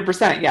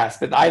 100%, yes.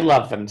 But I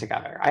love them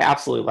together. I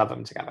absolutely love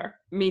them together.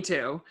 Me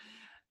too.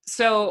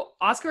 So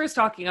Oscar is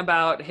talking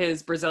about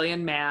his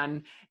Brazilian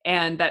man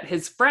and that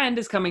his friend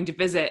is coming to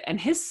visit, and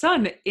his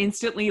son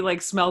instantly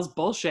smells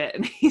bullshit.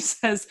 And he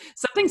says,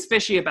 "Something's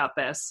fishy about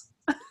this."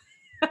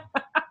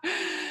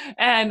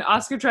 And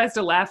Oscar tries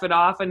to laugh it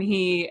off, and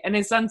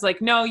his son's like,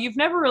 "No, you've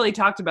never really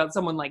talked about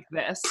someone like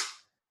this."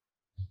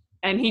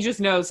 And he just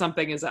knows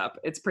something is up.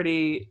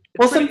 Something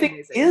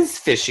amazing. Is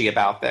fishy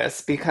about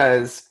this,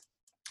 because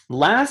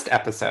last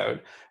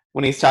episode,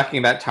 when he's talking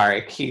about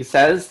Tarek, he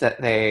says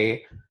that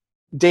they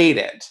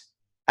dated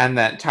and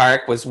that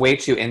Tarek was way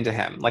too into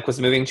him, was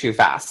moving too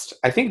fast.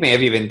 I think may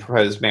have even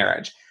proposed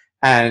marriage.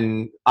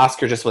 And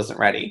Oscar just wasn't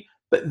ready.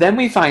 But then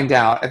we find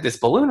out at this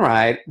balloon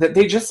ride that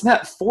they just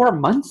met 4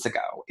 months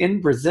ago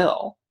in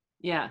Brazil.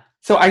 Yeah.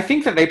 So I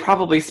think that they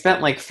probably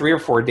spent 3 or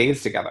 4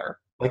 days together.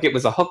 It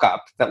was a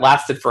hookup that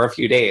lasted for a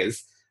few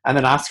days, and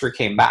then Oscar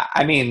came back.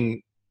 I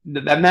mean,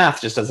 that math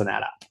just doesn't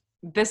add up.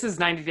 This is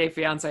 90 Day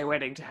Fiancé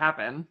waiting to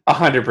happen.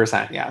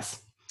 100%,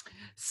 yes.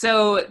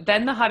 So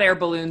then the hot air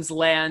balloons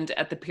land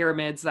at the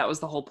pyramids. That was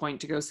the whole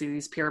point, to go see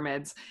these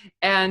pyramids.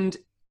 And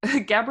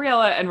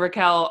Gabriella and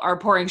Raquel are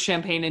pouring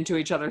champagne into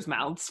each other's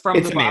mouths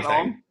from the bottle.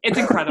 Amazing. It's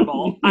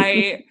incredible.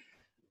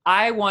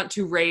 I want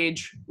to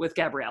rage with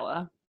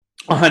Gabriella.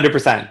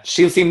 100%.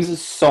 She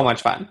seems so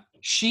much fun.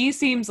 She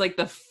seems like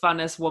the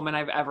funnest woman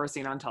I've ever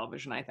seen on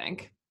television, I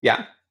think.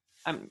 Yeah.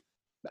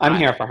 I'm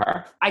here for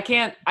her. I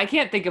can't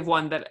think of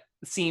one that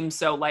seems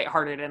so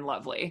lighthearted and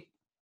lovely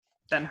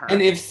than her.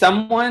 And if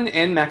someone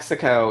in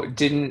Mexico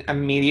didn't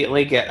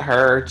immediately get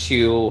her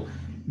to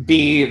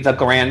be the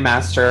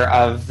grandmaster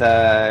of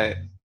the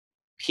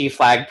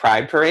PFLAG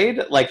Pride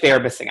Parade, they are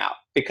missing out,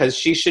 because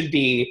she should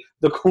be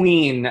the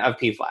queen of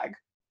PFLAG.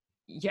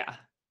 Yeah.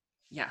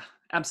 Yeah,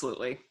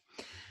 absolutely.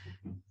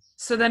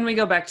 So then we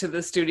go back to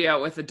the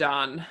studio with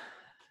Adon.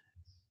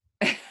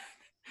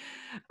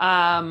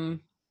 All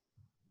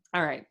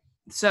right.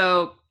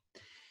 So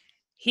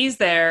he's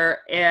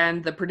there,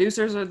 and the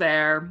producers are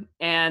there,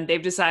 and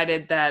they've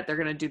decided that they're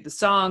going to do the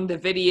song, the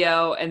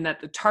video, and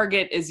that the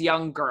target is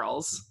young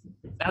girls.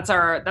 That's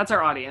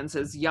our audience,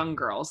 is young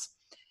girls.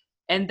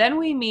 And then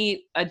we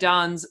meet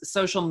Adon's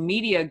social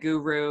media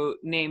guru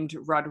named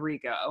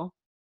Rodrigo.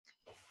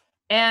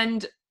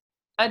 And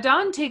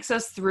Adon takes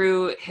us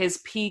through his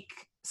peak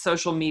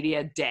social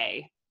media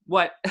day,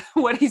 what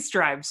he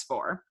strives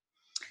for.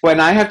 When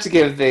I have to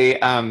give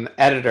the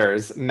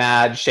editors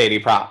mad shady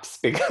props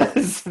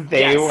because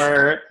they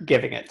were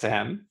giving it to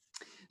him.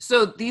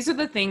 So these are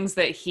the things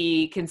that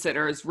he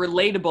considers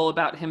relatable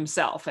about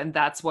himself, and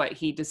that's what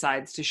he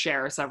decides to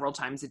share several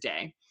times a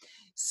day.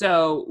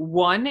 So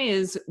one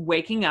is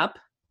waking up.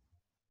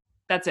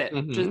 That's it.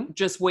 Mm-hmm.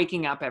 Just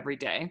waking up every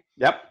day.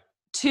 Yep.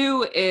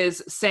 Two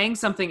is saying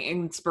something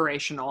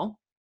inspirational.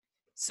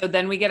 So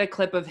then we get a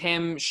clip of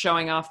him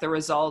showing off the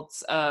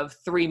results of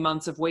 3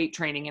 months of weight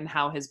training and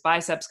how his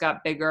biceps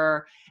got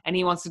bigger. And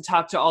he wants to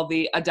talk to all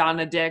the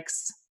Adana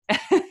dicks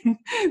and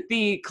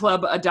the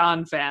Club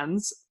Adon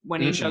fans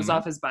when he shows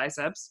off his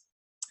biceps.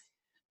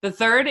 The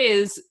third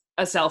is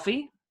a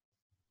selfie.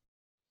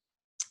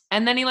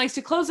 And then he likes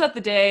to close out the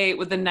day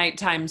with a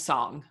nighttime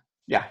song.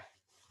 Yeah.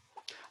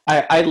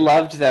 I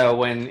loved, though,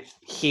 when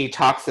he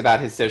talks about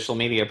his social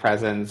media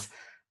presence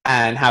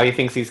and how he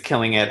thinks he's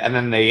killing it. And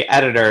then the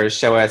editors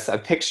show us a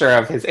picture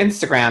of his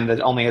Instagram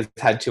that only has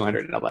had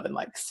 211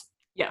 likes.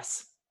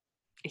 Yes.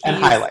 And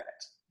highlight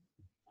it.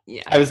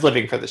 Yeah. I was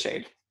living for the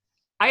shade.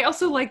 I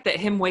also like that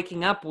him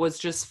waking up was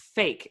just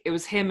fake. It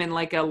was him in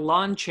like a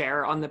lawn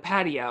chair on the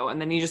patio,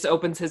 and then he just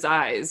opens his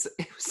eyes.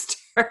 It was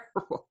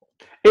terrible.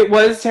 It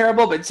was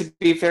terrible, but to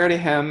be fair to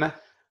him,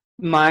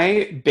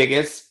 my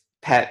biggest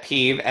pet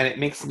peeve, and it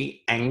makes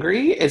me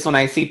angry, is when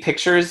I see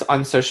pictures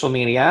on social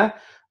media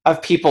of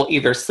people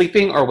either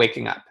sleeping or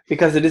waking up,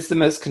 because it is the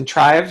most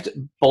contrived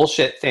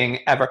bullshit thing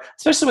ever,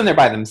 especially when they're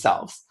by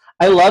themselves.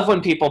 I love when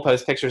people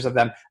post pictures of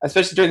them,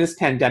 especially during this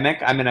pandemic.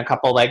 I'm in a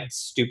couple like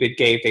stupid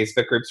gay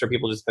Facebook groups where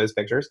people just post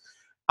pictures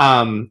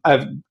of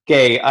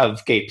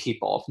gay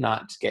people,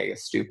 not gay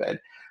as stupid.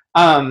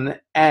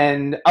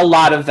 And a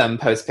lot of them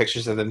post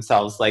pictures of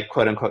themselves like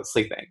quote unquote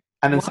sleeping.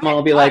 And then someone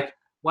will be like,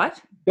 what?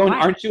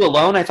 Aren't you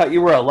alone? I thought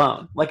you were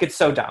alone. Like, it's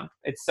so dumb.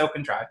 It's so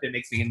contrived. It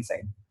makes me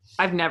insane.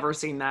 I've never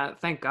seen that.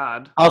 Thank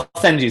God. I'll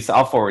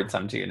forward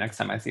some to you next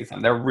time I see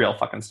some. They're real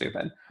fucking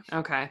stupid.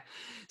 Okay.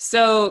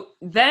 So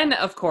then,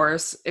 of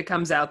course, it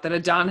comes out that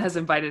Adon has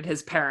invited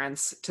his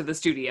parents to the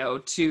studio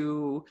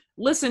to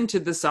listen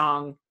to the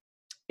song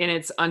in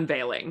its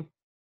unveiling.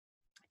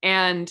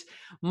 And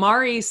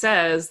Mari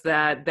says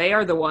that they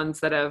are the ones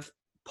that have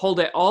pulled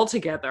it all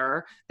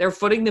together. They're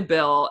footing the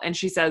bill. And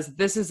she says,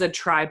 this is a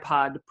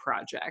tripod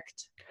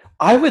project.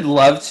 I would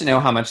love to know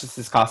how much this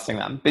is costing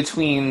them,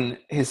 between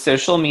his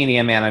social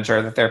media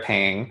manager that they're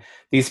paying,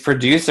 these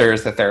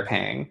producers that they're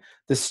paying,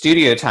 the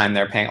studio time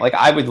they're paying. Like,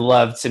 I would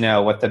love to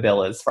know what the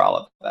bill is for all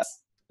of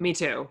this. Me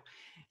too.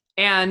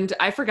 And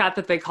I forgot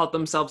that they called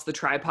themselves the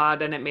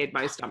Tripod, and it made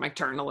my stomach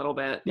turn a little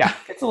bit. Yeah,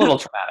 it's a little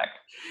traumatic.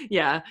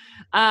 Yeah.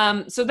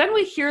 So then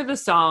we hear the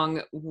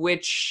song,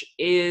 which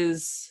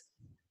is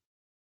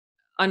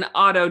an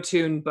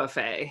auto-tune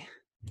buffet.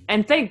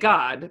 And thank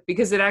God,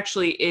 because it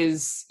actually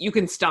is, you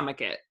can stomach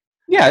it.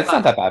 Yeah, it's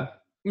not that bad.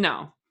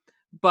 No.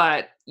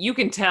 But you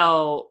can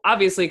tell,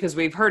 obviously, because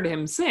we've heard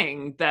him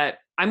sing, that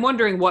I'm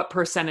wondering what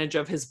percentage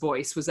of his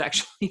voice was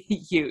actually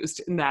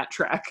used in that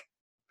track.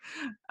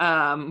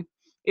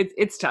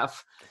 It's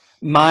tough.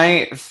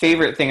 My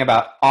favorite thing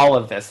about all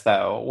of this,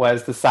 though,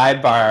 was the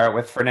sidebar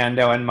with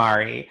Fernando and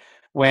Mari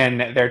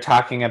when they're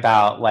talking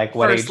about, like,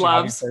 what first age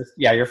loves.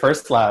 Your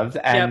first love.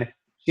 And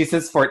she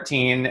says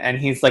 14, and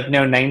he's like,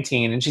 no,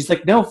 19. And she's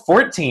like, no,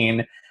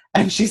 14.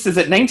 And she says,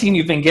 at 19,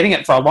 you've been getting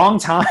it for a long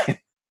time.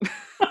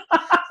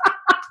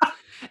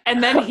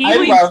 And then I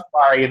love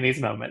Mari in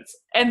these moments.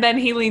 And then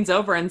he leans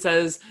over and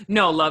says,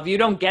 no, love, you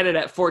don't get it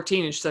at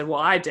 14. And she said, well,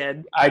 I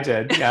did. I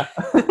did, yeah.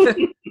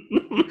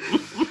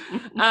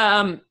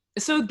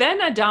 So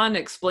then Adon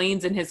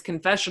explains in his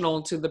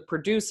confessional to the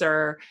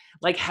producer,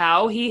 like,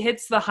 how he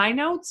hits the high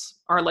notes,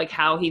 or like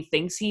how he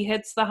thinks he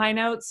hits the high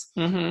notes.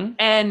 Mm-hmm.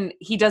 And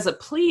he does a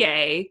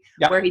plie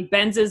where he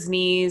bends his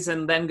knees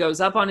and then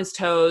goes up on his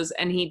toes,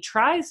 and he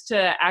tries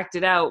to act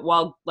it out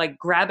while like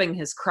grabbing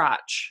his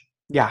crotch.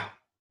 Yeah.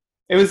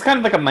 It was kind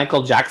of like a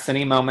Michael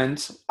Jackson-y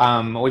moment,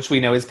 which we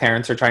know his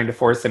parents are trying to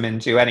force him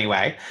into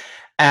anyway.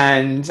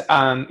 And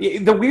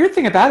the weird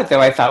thing about it,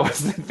 though, I thought,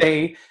 was that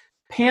they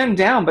pan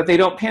down, but they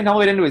don't pan all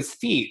the way into his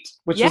feet,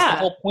 which was the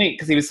whole point,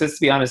 because he was supposed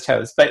to be on his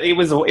toes. But it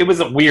was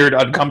a weird,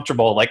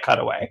 uncomfortable, like,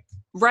 cutaway.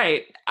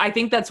 Right. I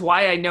think that's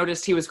why I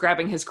noticed he was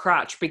grabbing his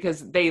crotch,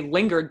 because they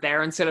lingered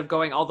there instead of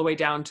going all the way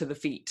down to the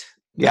feet.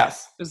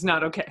 Yes. It was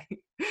not okay.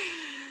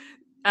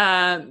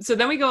 So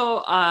then we go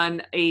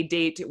on a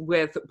date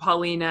with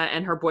Paulina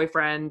and her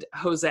boyfriend,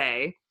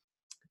 Jose.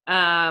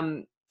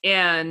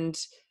 And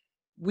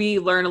we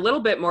learn a little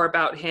bit more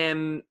about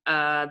him,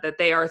 that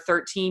they are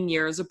 13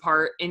 years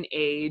apart in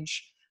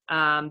age,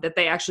 that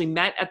they actually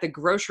met at the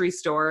grocery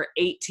store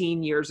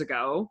 18 years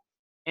ago.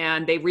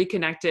 And they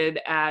reconnected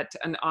at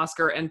an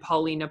Oscar and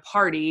Paulina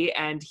party.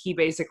 And he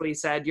basically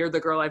said, you're the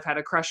girl I've had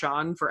a crush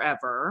on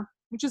forever,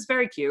 which is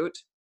very cute.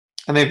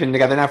 And they've been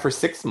together now for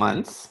 6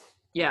 months.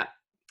 Yeah.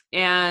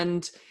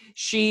 And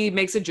she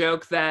makes a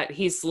joke that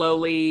he's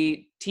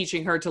slowly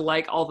teaching her to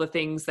like all the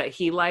things that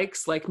he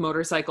likes, like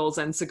motorcycles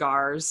and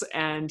cigars.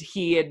 And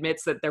he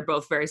admits that they're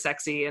both very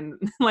sexy, and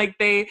like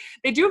they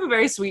do have a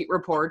very sweet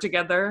rapport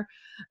together.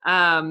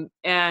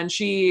 And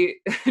she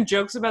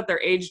jokes about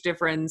their age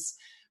difference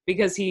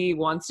because he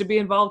wants to be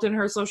involved in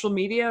her social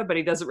media, but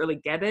he doesn't really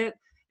get it.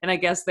 And I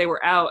guess they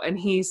were out, and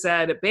he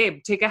said,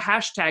 "Babe, take a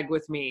hashtag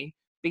with me,"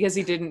 because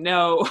he didn't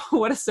know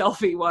what a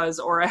selfie was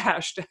or a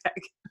hashtag.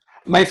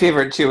 My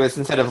favorite too is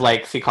instead of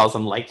likes, he calls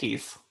them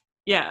likies.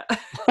 Yeah.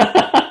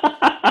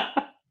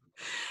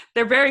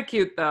 They're very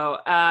cute though.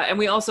 And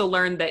we also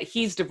learned that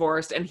he's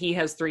divorced and he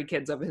has 3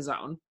 kids of his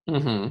own.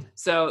 Mm-hmm.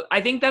 So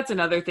I think that's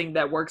another thing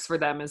that works for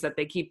them, is that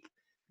they keep,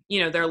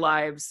 their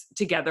lives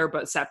together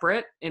but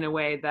separate in a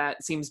way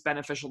that seems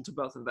beneficial to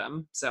both of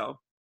them. So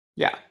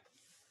yeah.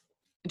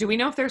 Do we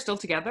know if they're still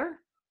together?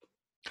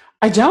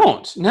 I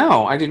don't.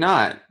 No, I do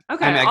not.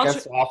 Okay. I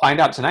guess I'll find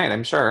out tonight.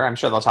 I'm sure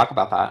they'll talk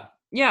about that.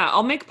 Yeah,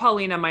 I'll make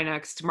Paulina my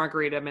next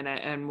margarita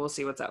minute and we'll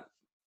see what's up.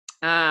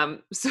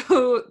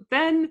 So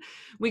then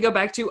we go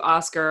back to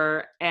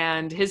Oscar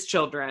and his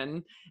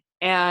children,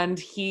 and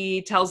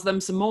he tells them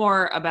some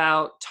more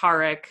about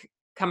Tarek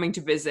coming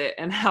to visit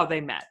and how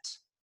they met.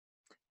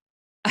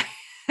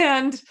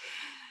 And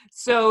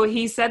so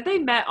he said they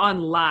met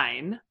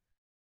online,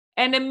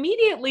 and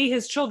immediately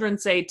his children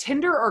say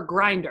Tinder or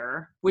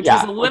Grindr, which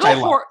is a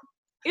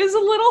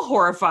little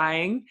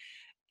horrifying.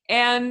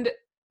 And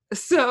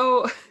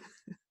so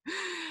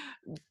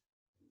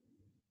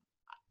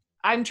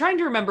I'm trying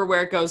to remember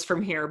where it goes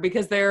from here,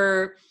 because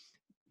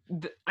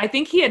I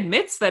think he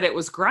admits that it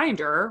was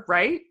Grindr,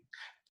 right?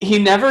 He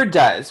never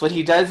does. What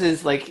he does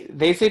is, like,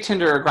 they say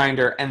Tinder or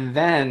Grindr, and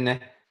then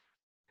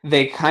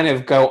they kind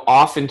of go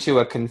off into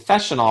a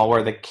confessional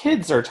where the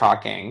kids are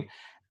talking,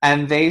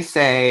 and they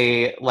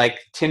say, like,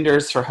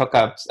 Tinder's for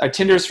hookups.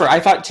 I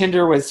thought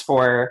Tinder was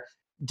for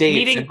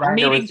dates and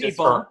Grindr was just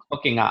people. For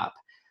hooking up.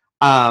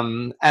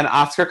 And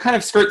Oscar kind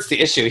of skirts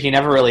the issue. He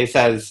never really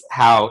says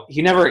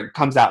he never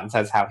comes out and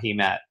says how he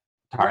met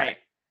Tarek.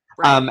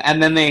 Right.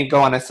 And then they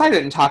go on a side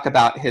and talk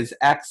about his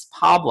ex,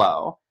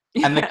 Pablo.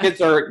 And the kids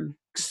are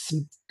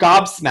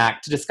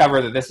gobsmacked to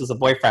discover that this was a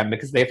boyfriend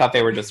because they thought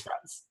they were just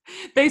friends.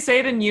 They say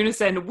it in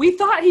unison. "We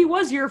thought he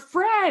was your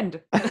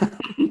friend."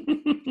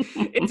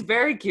 It's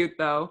very cute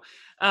though.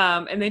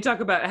 And they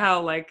talk about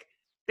how, like,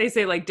 they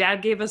say, like,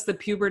 Dad gave us the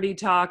puberty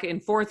talk in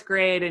 4th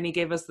grade and he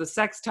gave us the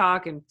sex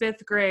talk in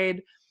 5th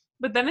grade.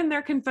 But then in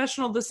their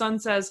confessional, the son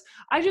says,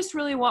 "I just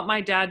really want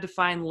my dad to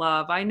find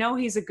love. I know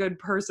he's a good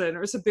person,"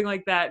 or something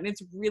like that. And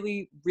it's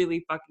really,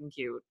 really fucking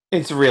cute.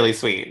 It's really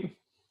sweet.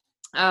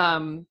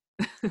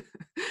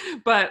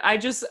 But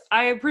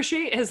I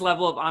appreciate his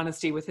level of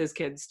honesty with his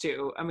kids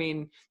too. I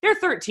mean, they're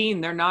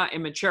 13, they're not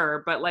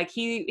immature, but like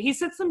he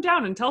sits them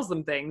down and tells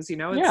them things,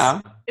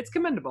 it's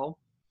commendable.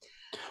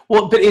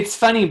 Well, but it's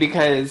funny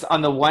because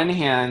on the one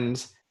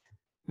hand,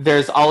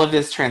 there's all of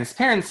this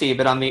transparency,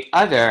 but on the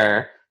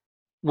other,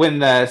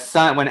 when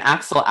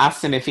Axel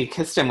asked him if he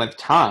kissed him with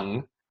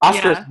tongue,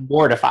 Oscar's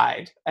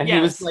mortified. And he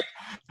was like,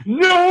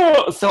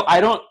 "No!" So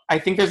I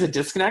think there's a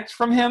disconnect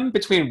from him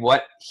between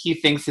what he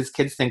thinks his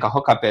kids think a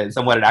hookup is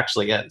and what it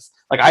actually is.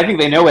 Like, I think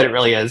they know what it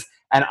really is.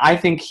 And I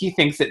think he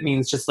thinks it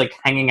means just like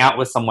hanging out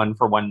with someone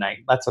for one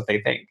night. That's what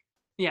they think.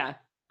 Yeah.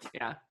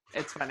 Yeah.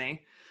 It's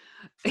funny.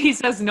 He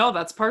says, "No,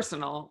 that's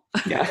personal."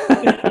 Yeah.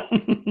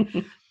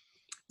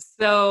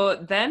 So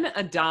then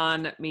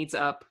Adon meets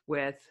up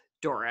with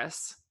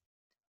Doris.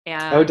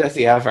 And does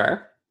he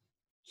ever?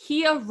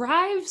 He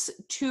arrives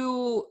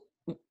to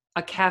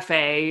a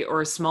cafe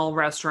or a small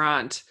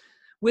restaurant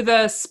with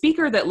a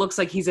speaker that looks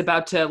like he's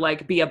about to,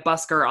 like, be a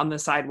busker on the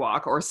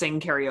sidewalk or sing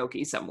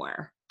karaoke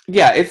somewhere.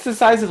 Yeah, it's the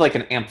size of like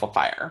an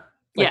amplifier.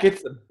 Like,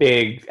 it's a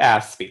big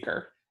ass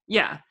speaker.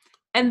 Yeah.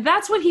 And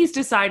that's what he's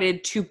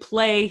decided to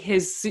play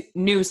his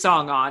new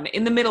song on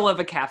in the middle of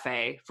a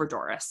cafe for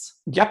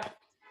Doris. Yep.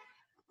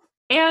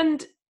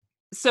 And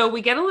so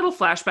we get a little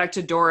flashback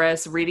to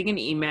Doris reading an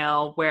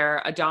email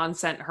where Adon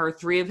sent her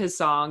 3 of his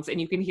songs, and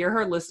you can hear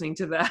her listening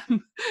to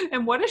them.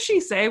 And what does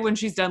she say when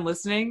she's done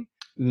listening?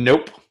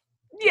 Nope.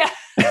 Yeah.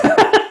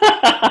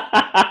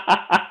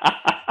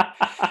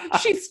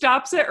 She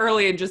stops it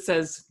early and just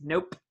says,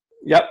 "Nope."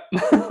 Yep.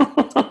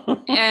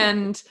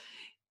 And,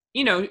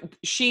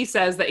 she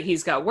says that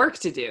he's got work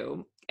to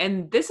do.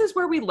 And this is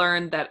where we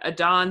learn that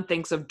Adon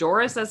thinks of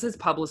Doris as his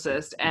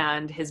publicist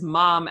and his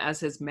mom as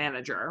his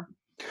manager.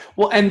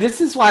 Well, and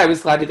this is why I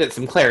was glad to get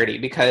some clarity,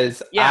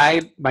 because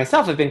I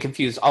myself have been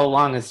confused all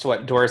along as to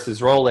what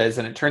Doris's role is.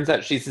 And it turns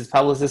out she's his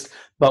publicist,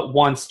 but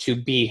wants to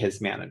be his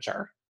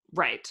manager.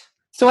 Right.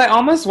 So I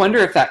almost wonder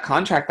if that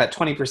contract, that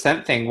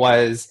 20% thing,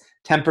 was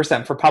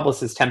 10% for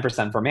publicist,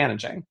 10% for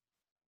managing.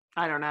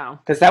 I don't know.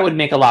 Because that would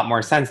make a lot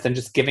more sense than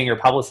just giving your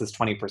publicist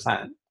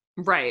 20%.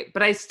 Right.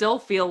 But I still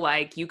feel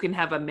like you can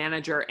have a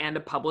manager and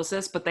a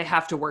publicist, but they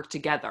have to work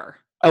together.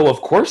 Oh,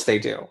 of course they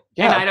do.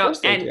 Yeah, and of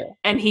course they do.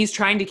 And he's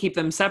trying to keep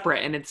them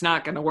separate, and it's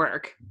not going to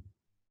work.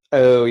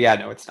 Oh, yeah,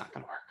 no, it's not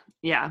going to work.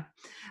 Yeah.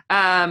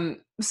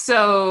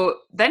 So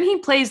then he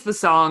plays the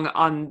song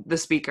on the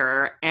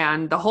speaker,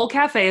 and the whole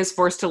cafe is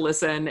forced to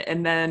listen,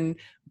 and then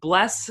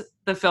bless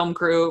the film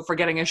crew for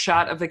getting a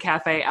shot of the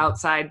cafe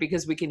outside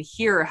because we can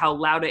hear how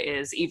loud it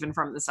is even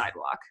from the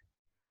sidewalk.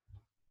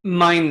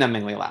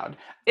 Mind-numbingly loud.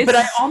 It's But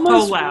I so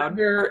almost loud.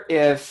 wonder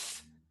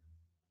if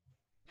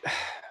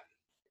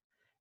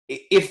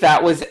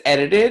that was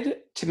edited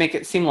to make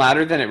it seem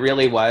louder than it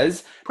really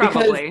was. Because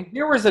Probably.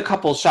 there was a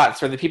couple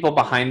shots where the people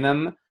behind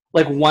them,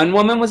 like one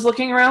woman was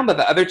looking around, but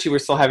the other two were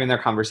still having their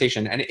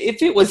conversation. And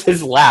if it was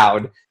as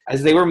loud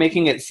as they were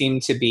making it seem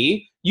to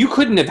be, you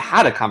couldn't have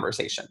had a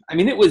conversation. I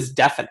mean, it was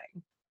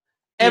deafening.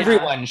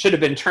 Everyone should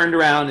have been turned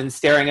around and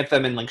staring at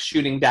them and like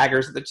shooting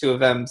daggers at the two of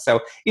them.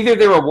 So either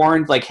they were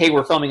warned like, hey,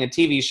 we're filming a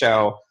TV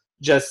show,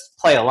 just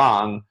play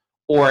along,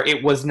 or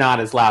it was not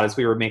as loud as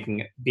we were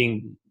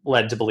being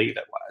led to believe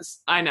it was.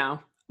 I know,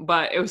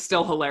 but it was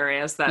still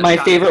hilarious. That my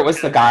favorite was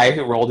the guy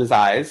who rolled his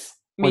eyes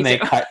when they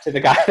cut to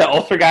the guy, the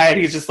older guy, and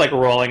he's just like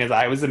rolling his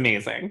eye. It was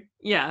amazing.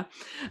 Yeah.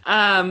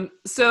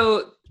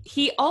 So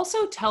he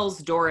also tells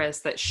Doris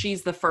that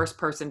she's the first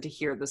person to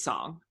hear the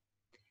song.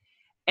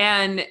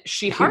 And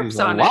she harps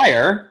on it.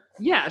 Liar.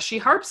 Yeah, she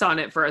harps on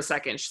it for a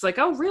second. She's like,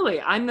 oh,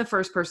 really? I'm the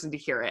first person to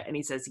hear it. And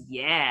he says,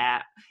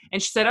 yeah.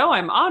 And she said, oh,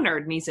 I'm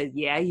honored. And he said,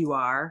 yeah, you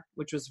are,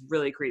 which was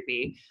really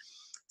creepy.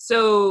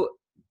 So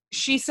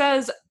she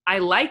says, I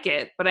like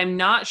it, but I'm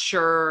not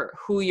sure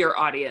who your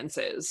audience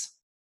is.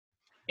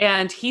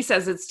 And he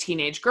says it's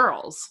teenage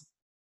girls.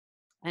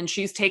 And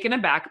she's taken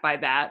aback by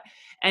that.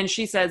 And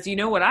she says, you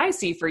know what I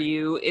see for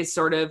you is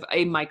sort of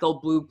a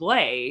Michael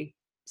Bublé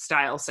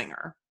style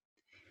singer.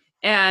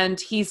 And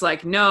he's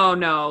like,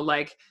 no,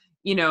 like,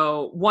 you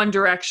know, One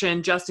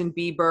Direction, Justin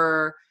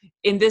Bieber.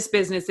 In this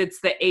business, it's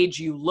the age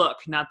you look,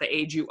 not the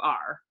age you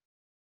are.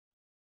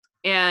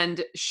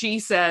 And she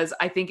says,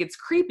 I think it's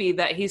creepy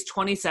that he's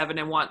 27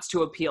 and wants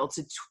to appeal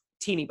to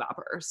teeny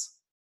boppers.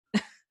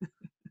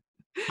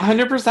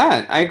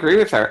 100%. I agree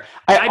with her.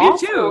 I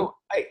do too.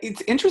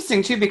 It's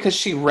interesting too because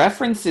she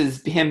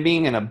references him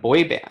being in a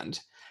boy band.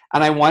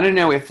 And I want to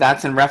know if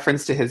that's in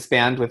reference to his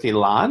band with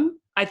Ilan.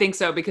 I think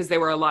so, because they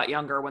were a lot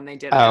younger when they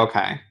did it. Oh,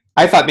 okay.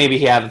 I thought maybe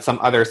he had some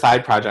other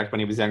side project when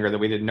he was younger that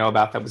we didn't know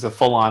about that was a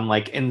full-on,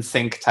 like,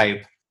 NSYNC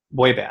type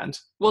boy band.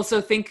 Well, so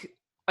think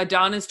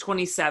Adon is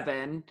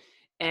 27,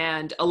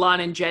 and Ilan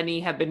and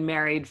Jenny have been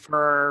married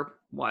for,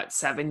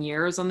 7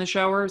 years on the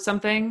show or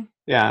something?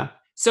 Yeah.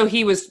 So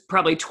he was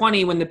probably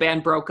 20 when the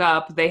band broke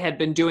up. They had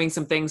been doing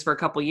some things for a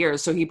couple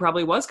years, so he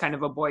probably was kind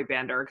of a boy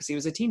bander because he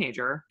was a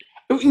teenager.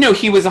 No,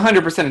 he was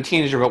 100% a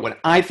teenager, but when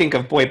I think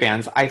of boy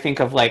bands, I think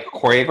of, like,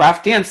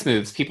 choreographed dance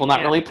moves, people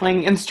not really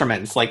playing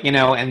instruments, like, you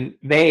know, and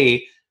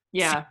they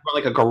seem more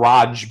like a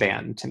garage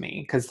band to me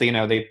because, you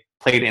know, they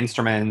played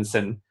instruments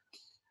and...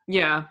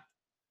 Yeah.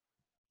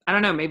 I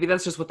don't know, maybe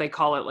that's just what they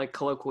call it, like,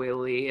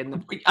 colloquially.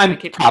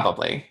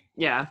 Probably.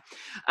 Yeah.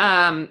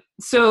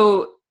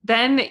 So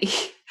then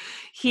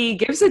he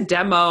gives a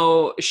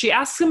demo. She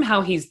asks him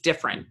how he's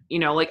different. You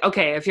know, like,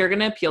 okay, if you're going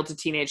to appeal to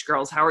teenage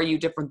girls, how are you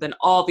different than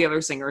all the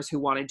other singers who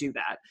want to do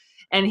that?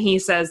 And he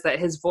says that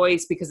his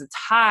voice, because it's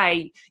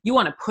high, you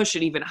want to push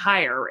it even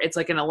higher. It's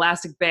like an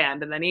elastic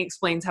band. And then he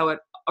explains how it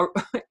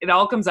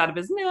all comes out of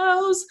his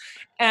nose.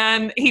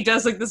 And he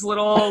does like this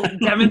little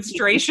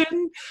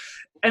demonstration.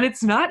 And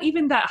it's not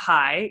even that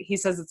high. He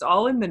says it's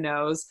all in the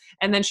nose.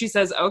 And then she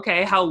says,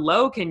 okay, how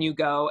low can you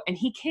go? And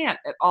he can't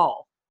at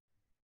all.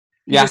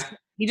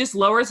 He just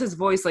lowers his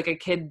voice like a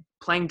kid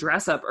playing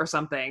dress up or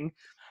something.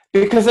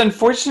 Because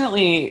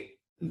unfortunately,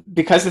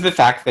 because of the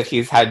fact that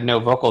he's had no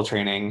vocal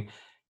training,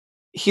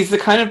 he's the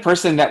kind of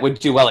person that would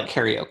do well at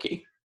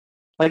karaoke.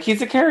 Like,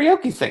 he's a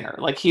karaoke singer.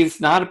 Like, he's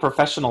not a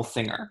professional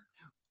singer.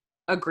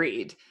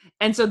 Agreed.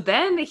 And so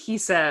then he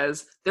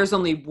says, there's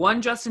only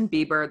one Justin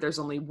Bieber, there's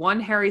only one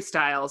Harry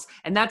Styles,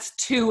 and that's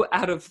 2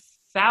 out of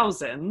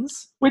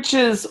thousands. Which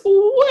is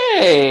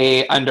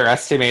way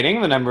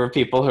underestimating the number of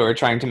people who are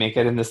trying to make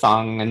it in the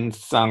song and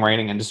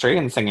songwriting industry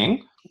and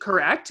singing.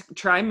 Correct.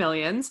 Try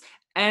millions.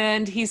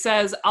 And he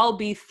says, I'll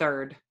be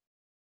third.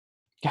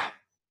 Yeah.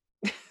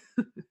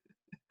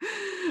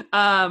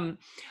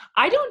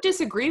 I don't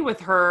disagree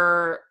with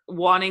her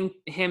wanting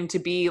him to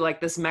be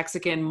like this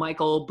Mexican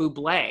Michael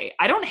Bublé.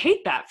 I don't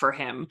hate that for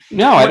him.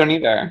 No, I don't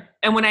either.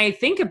 And when I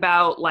think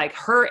about like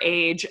her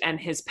age and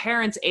his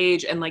parents'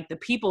 age and like the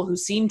people who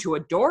seem to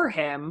adore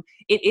him,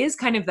 it is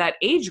kind of that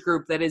age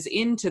group that is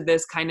into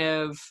this kind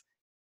of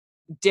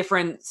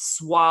different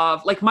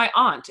suave, like my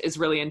aunt is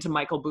really into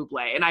Michael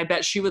Bublé, and I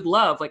bet she would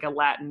love like a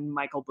Latin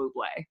Michael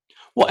Bublé.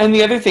 Well, and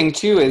the other thing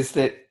too is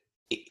that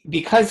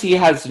because he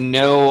has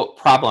no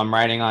problem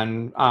riding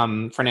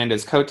on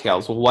Fernando's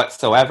coattails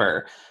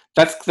whatsoever,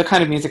 that's the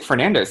kind of music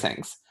Fernando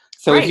sings.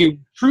 So if you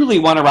truly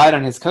want to ride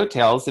on his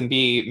coattails and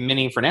be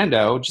mini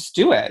Fernando, just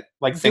do it.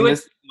 Like sing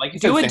this, like you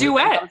said, do a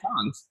duet.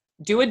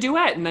 Do a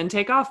duet and then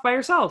take off by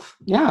yourself.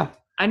 Yeah.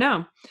 I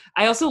know.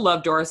 I also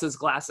love Doris's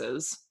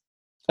glasses.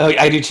 Oh,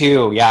 I do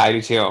too. Yeah, I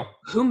do too.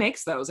 Who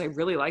makes those? I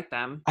really like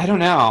them. I don't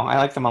know. I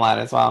like them a lot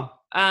as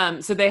well.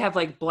 So they have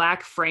like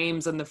black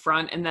frames in the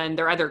front, and then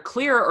they're either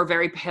clear or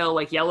very pale,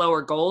 like yellow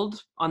or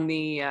gold on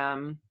the.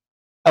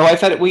 Oh, I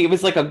thought it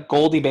was like a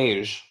goldy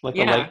beige, like a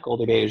Yeah. light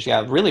goldy beige.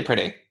 Yeah, really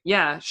pretty.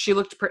 Yeah, she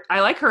looked I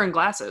like her in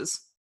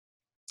glasses.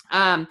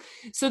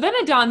 So then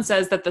Adon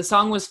says that the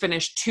song was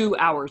finished 2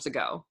 hours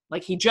ago.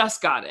 Like he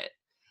just got it.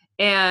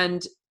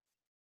 And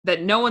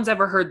that no one's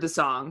ever heard the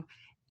song.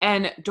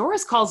 And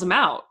Doris calls him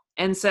out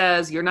and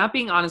says, "You're not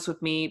being honest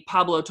with me.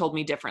 Pablo told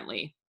me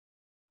differently."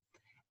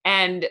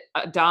 And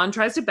Don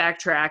tries to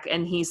backtrack,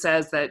 and he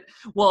says that,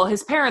 well,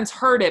 his parents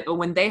heard it, but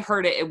when they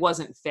heard it, it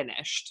wasn't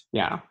finished.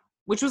 Yeah.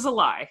 Which was a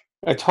lie.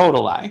 A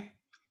total lie.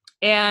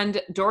 And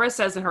Doris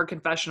says in her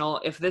confessional,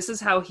 if this is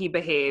how he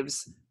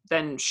behaves,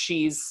 then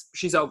she's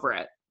over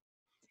it.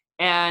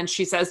 And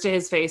she says to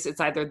his face, it's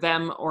either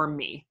them or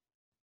me.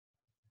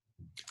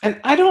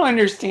 And I don't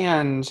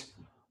understand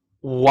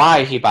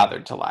why he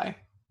bothered to lie.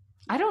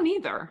 I don't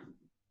either.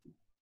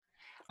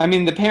 I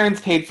mean, the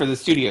parents paid for the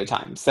studio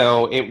time,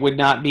 so it would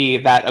not be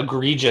that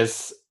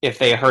egregious if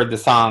they heard the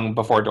song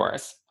before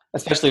Doris.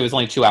 Especially if it was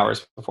only 2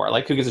 hours before.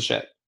 Like, who gives a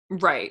shit?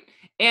 Right.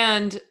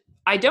 And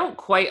I don't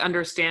quite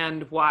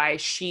understand why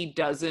she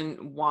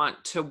doesn't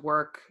want to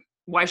work,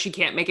 why she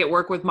can't make it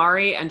work with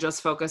Mari and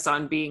just focus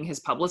on being his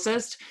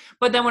publicist.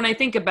 But then when I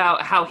think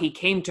about how he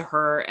came to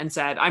her and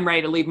said, I'm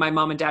ready to leave my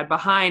mom and dad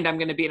behind, I'm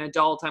going to be an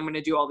adult, I'm going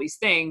to do all these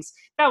things,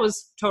 that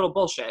was total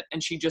bullshit.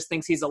 And she just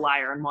thinks he's a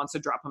liar and wants to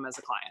drop him as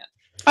a client.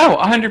 Oh,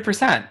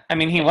 100%. I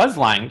mean, he was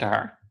lying to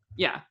her.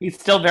 Yeah. He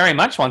still very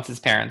much wants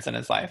his parents in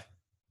his life.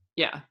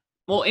 Yeah.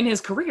 Well, in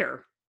his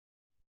career.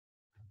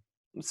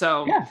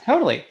 So. Yeah,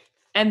 totally.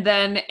 And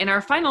then in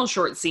our final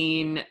short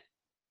scene,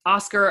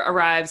 Oscar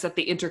arrives at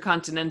the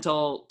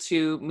Intercontinental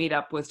to meet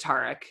up with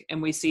Tarek,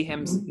 and we see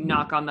him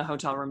knock on the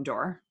hotel room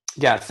door.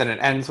 Yes, and it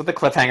ends with a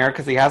cliffhanger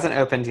because he hasn't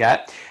opened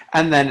yet.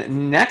 And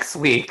then next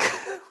week,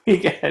 we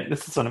get,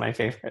 this is one of my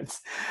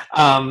favorites,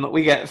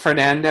 we get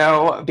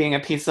Fernando being a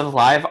piece of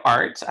live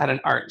art at an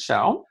art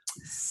show.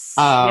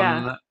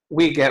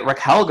 We get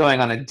Raquel going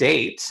on a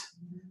date.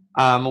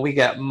 We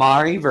get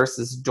Mari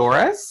versus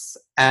Doris.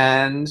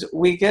 And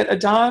we get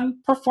Adon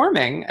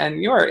performing.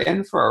 And you're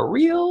in for a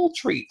real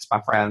treat,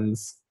 my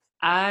friends.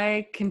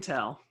 I can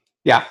tell.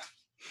 Yeah.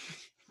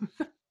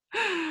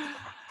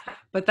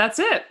 But that's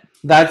it.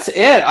 That's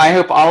it. I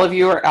hope all of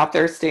you are out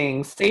there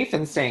staying safe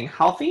and staying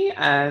healthy,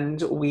 and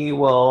we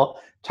will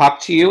talk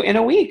to you in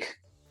a week.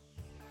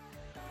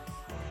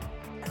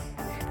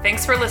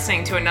 Thanks for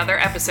listening to another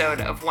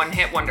episode of One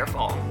Hit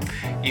Wonderful.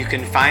 You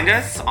can find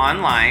us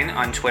online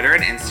on Twitter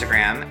and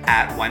Instagram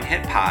at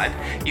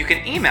OneHitPod. You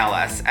can email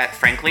us at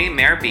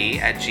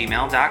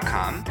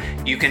franklymareb@gmail.com.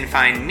 You can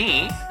find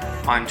me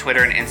on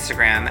Twitter and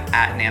Instagram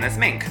at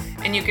NanasMink.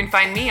 And you can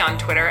find me on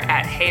Twitter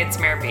at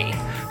HeyIt'sMareB.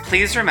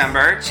 Please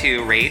remember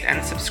to rate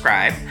and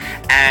subscribe.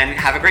 And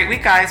have a great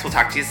week, guys. We'll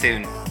talk to you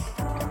soon.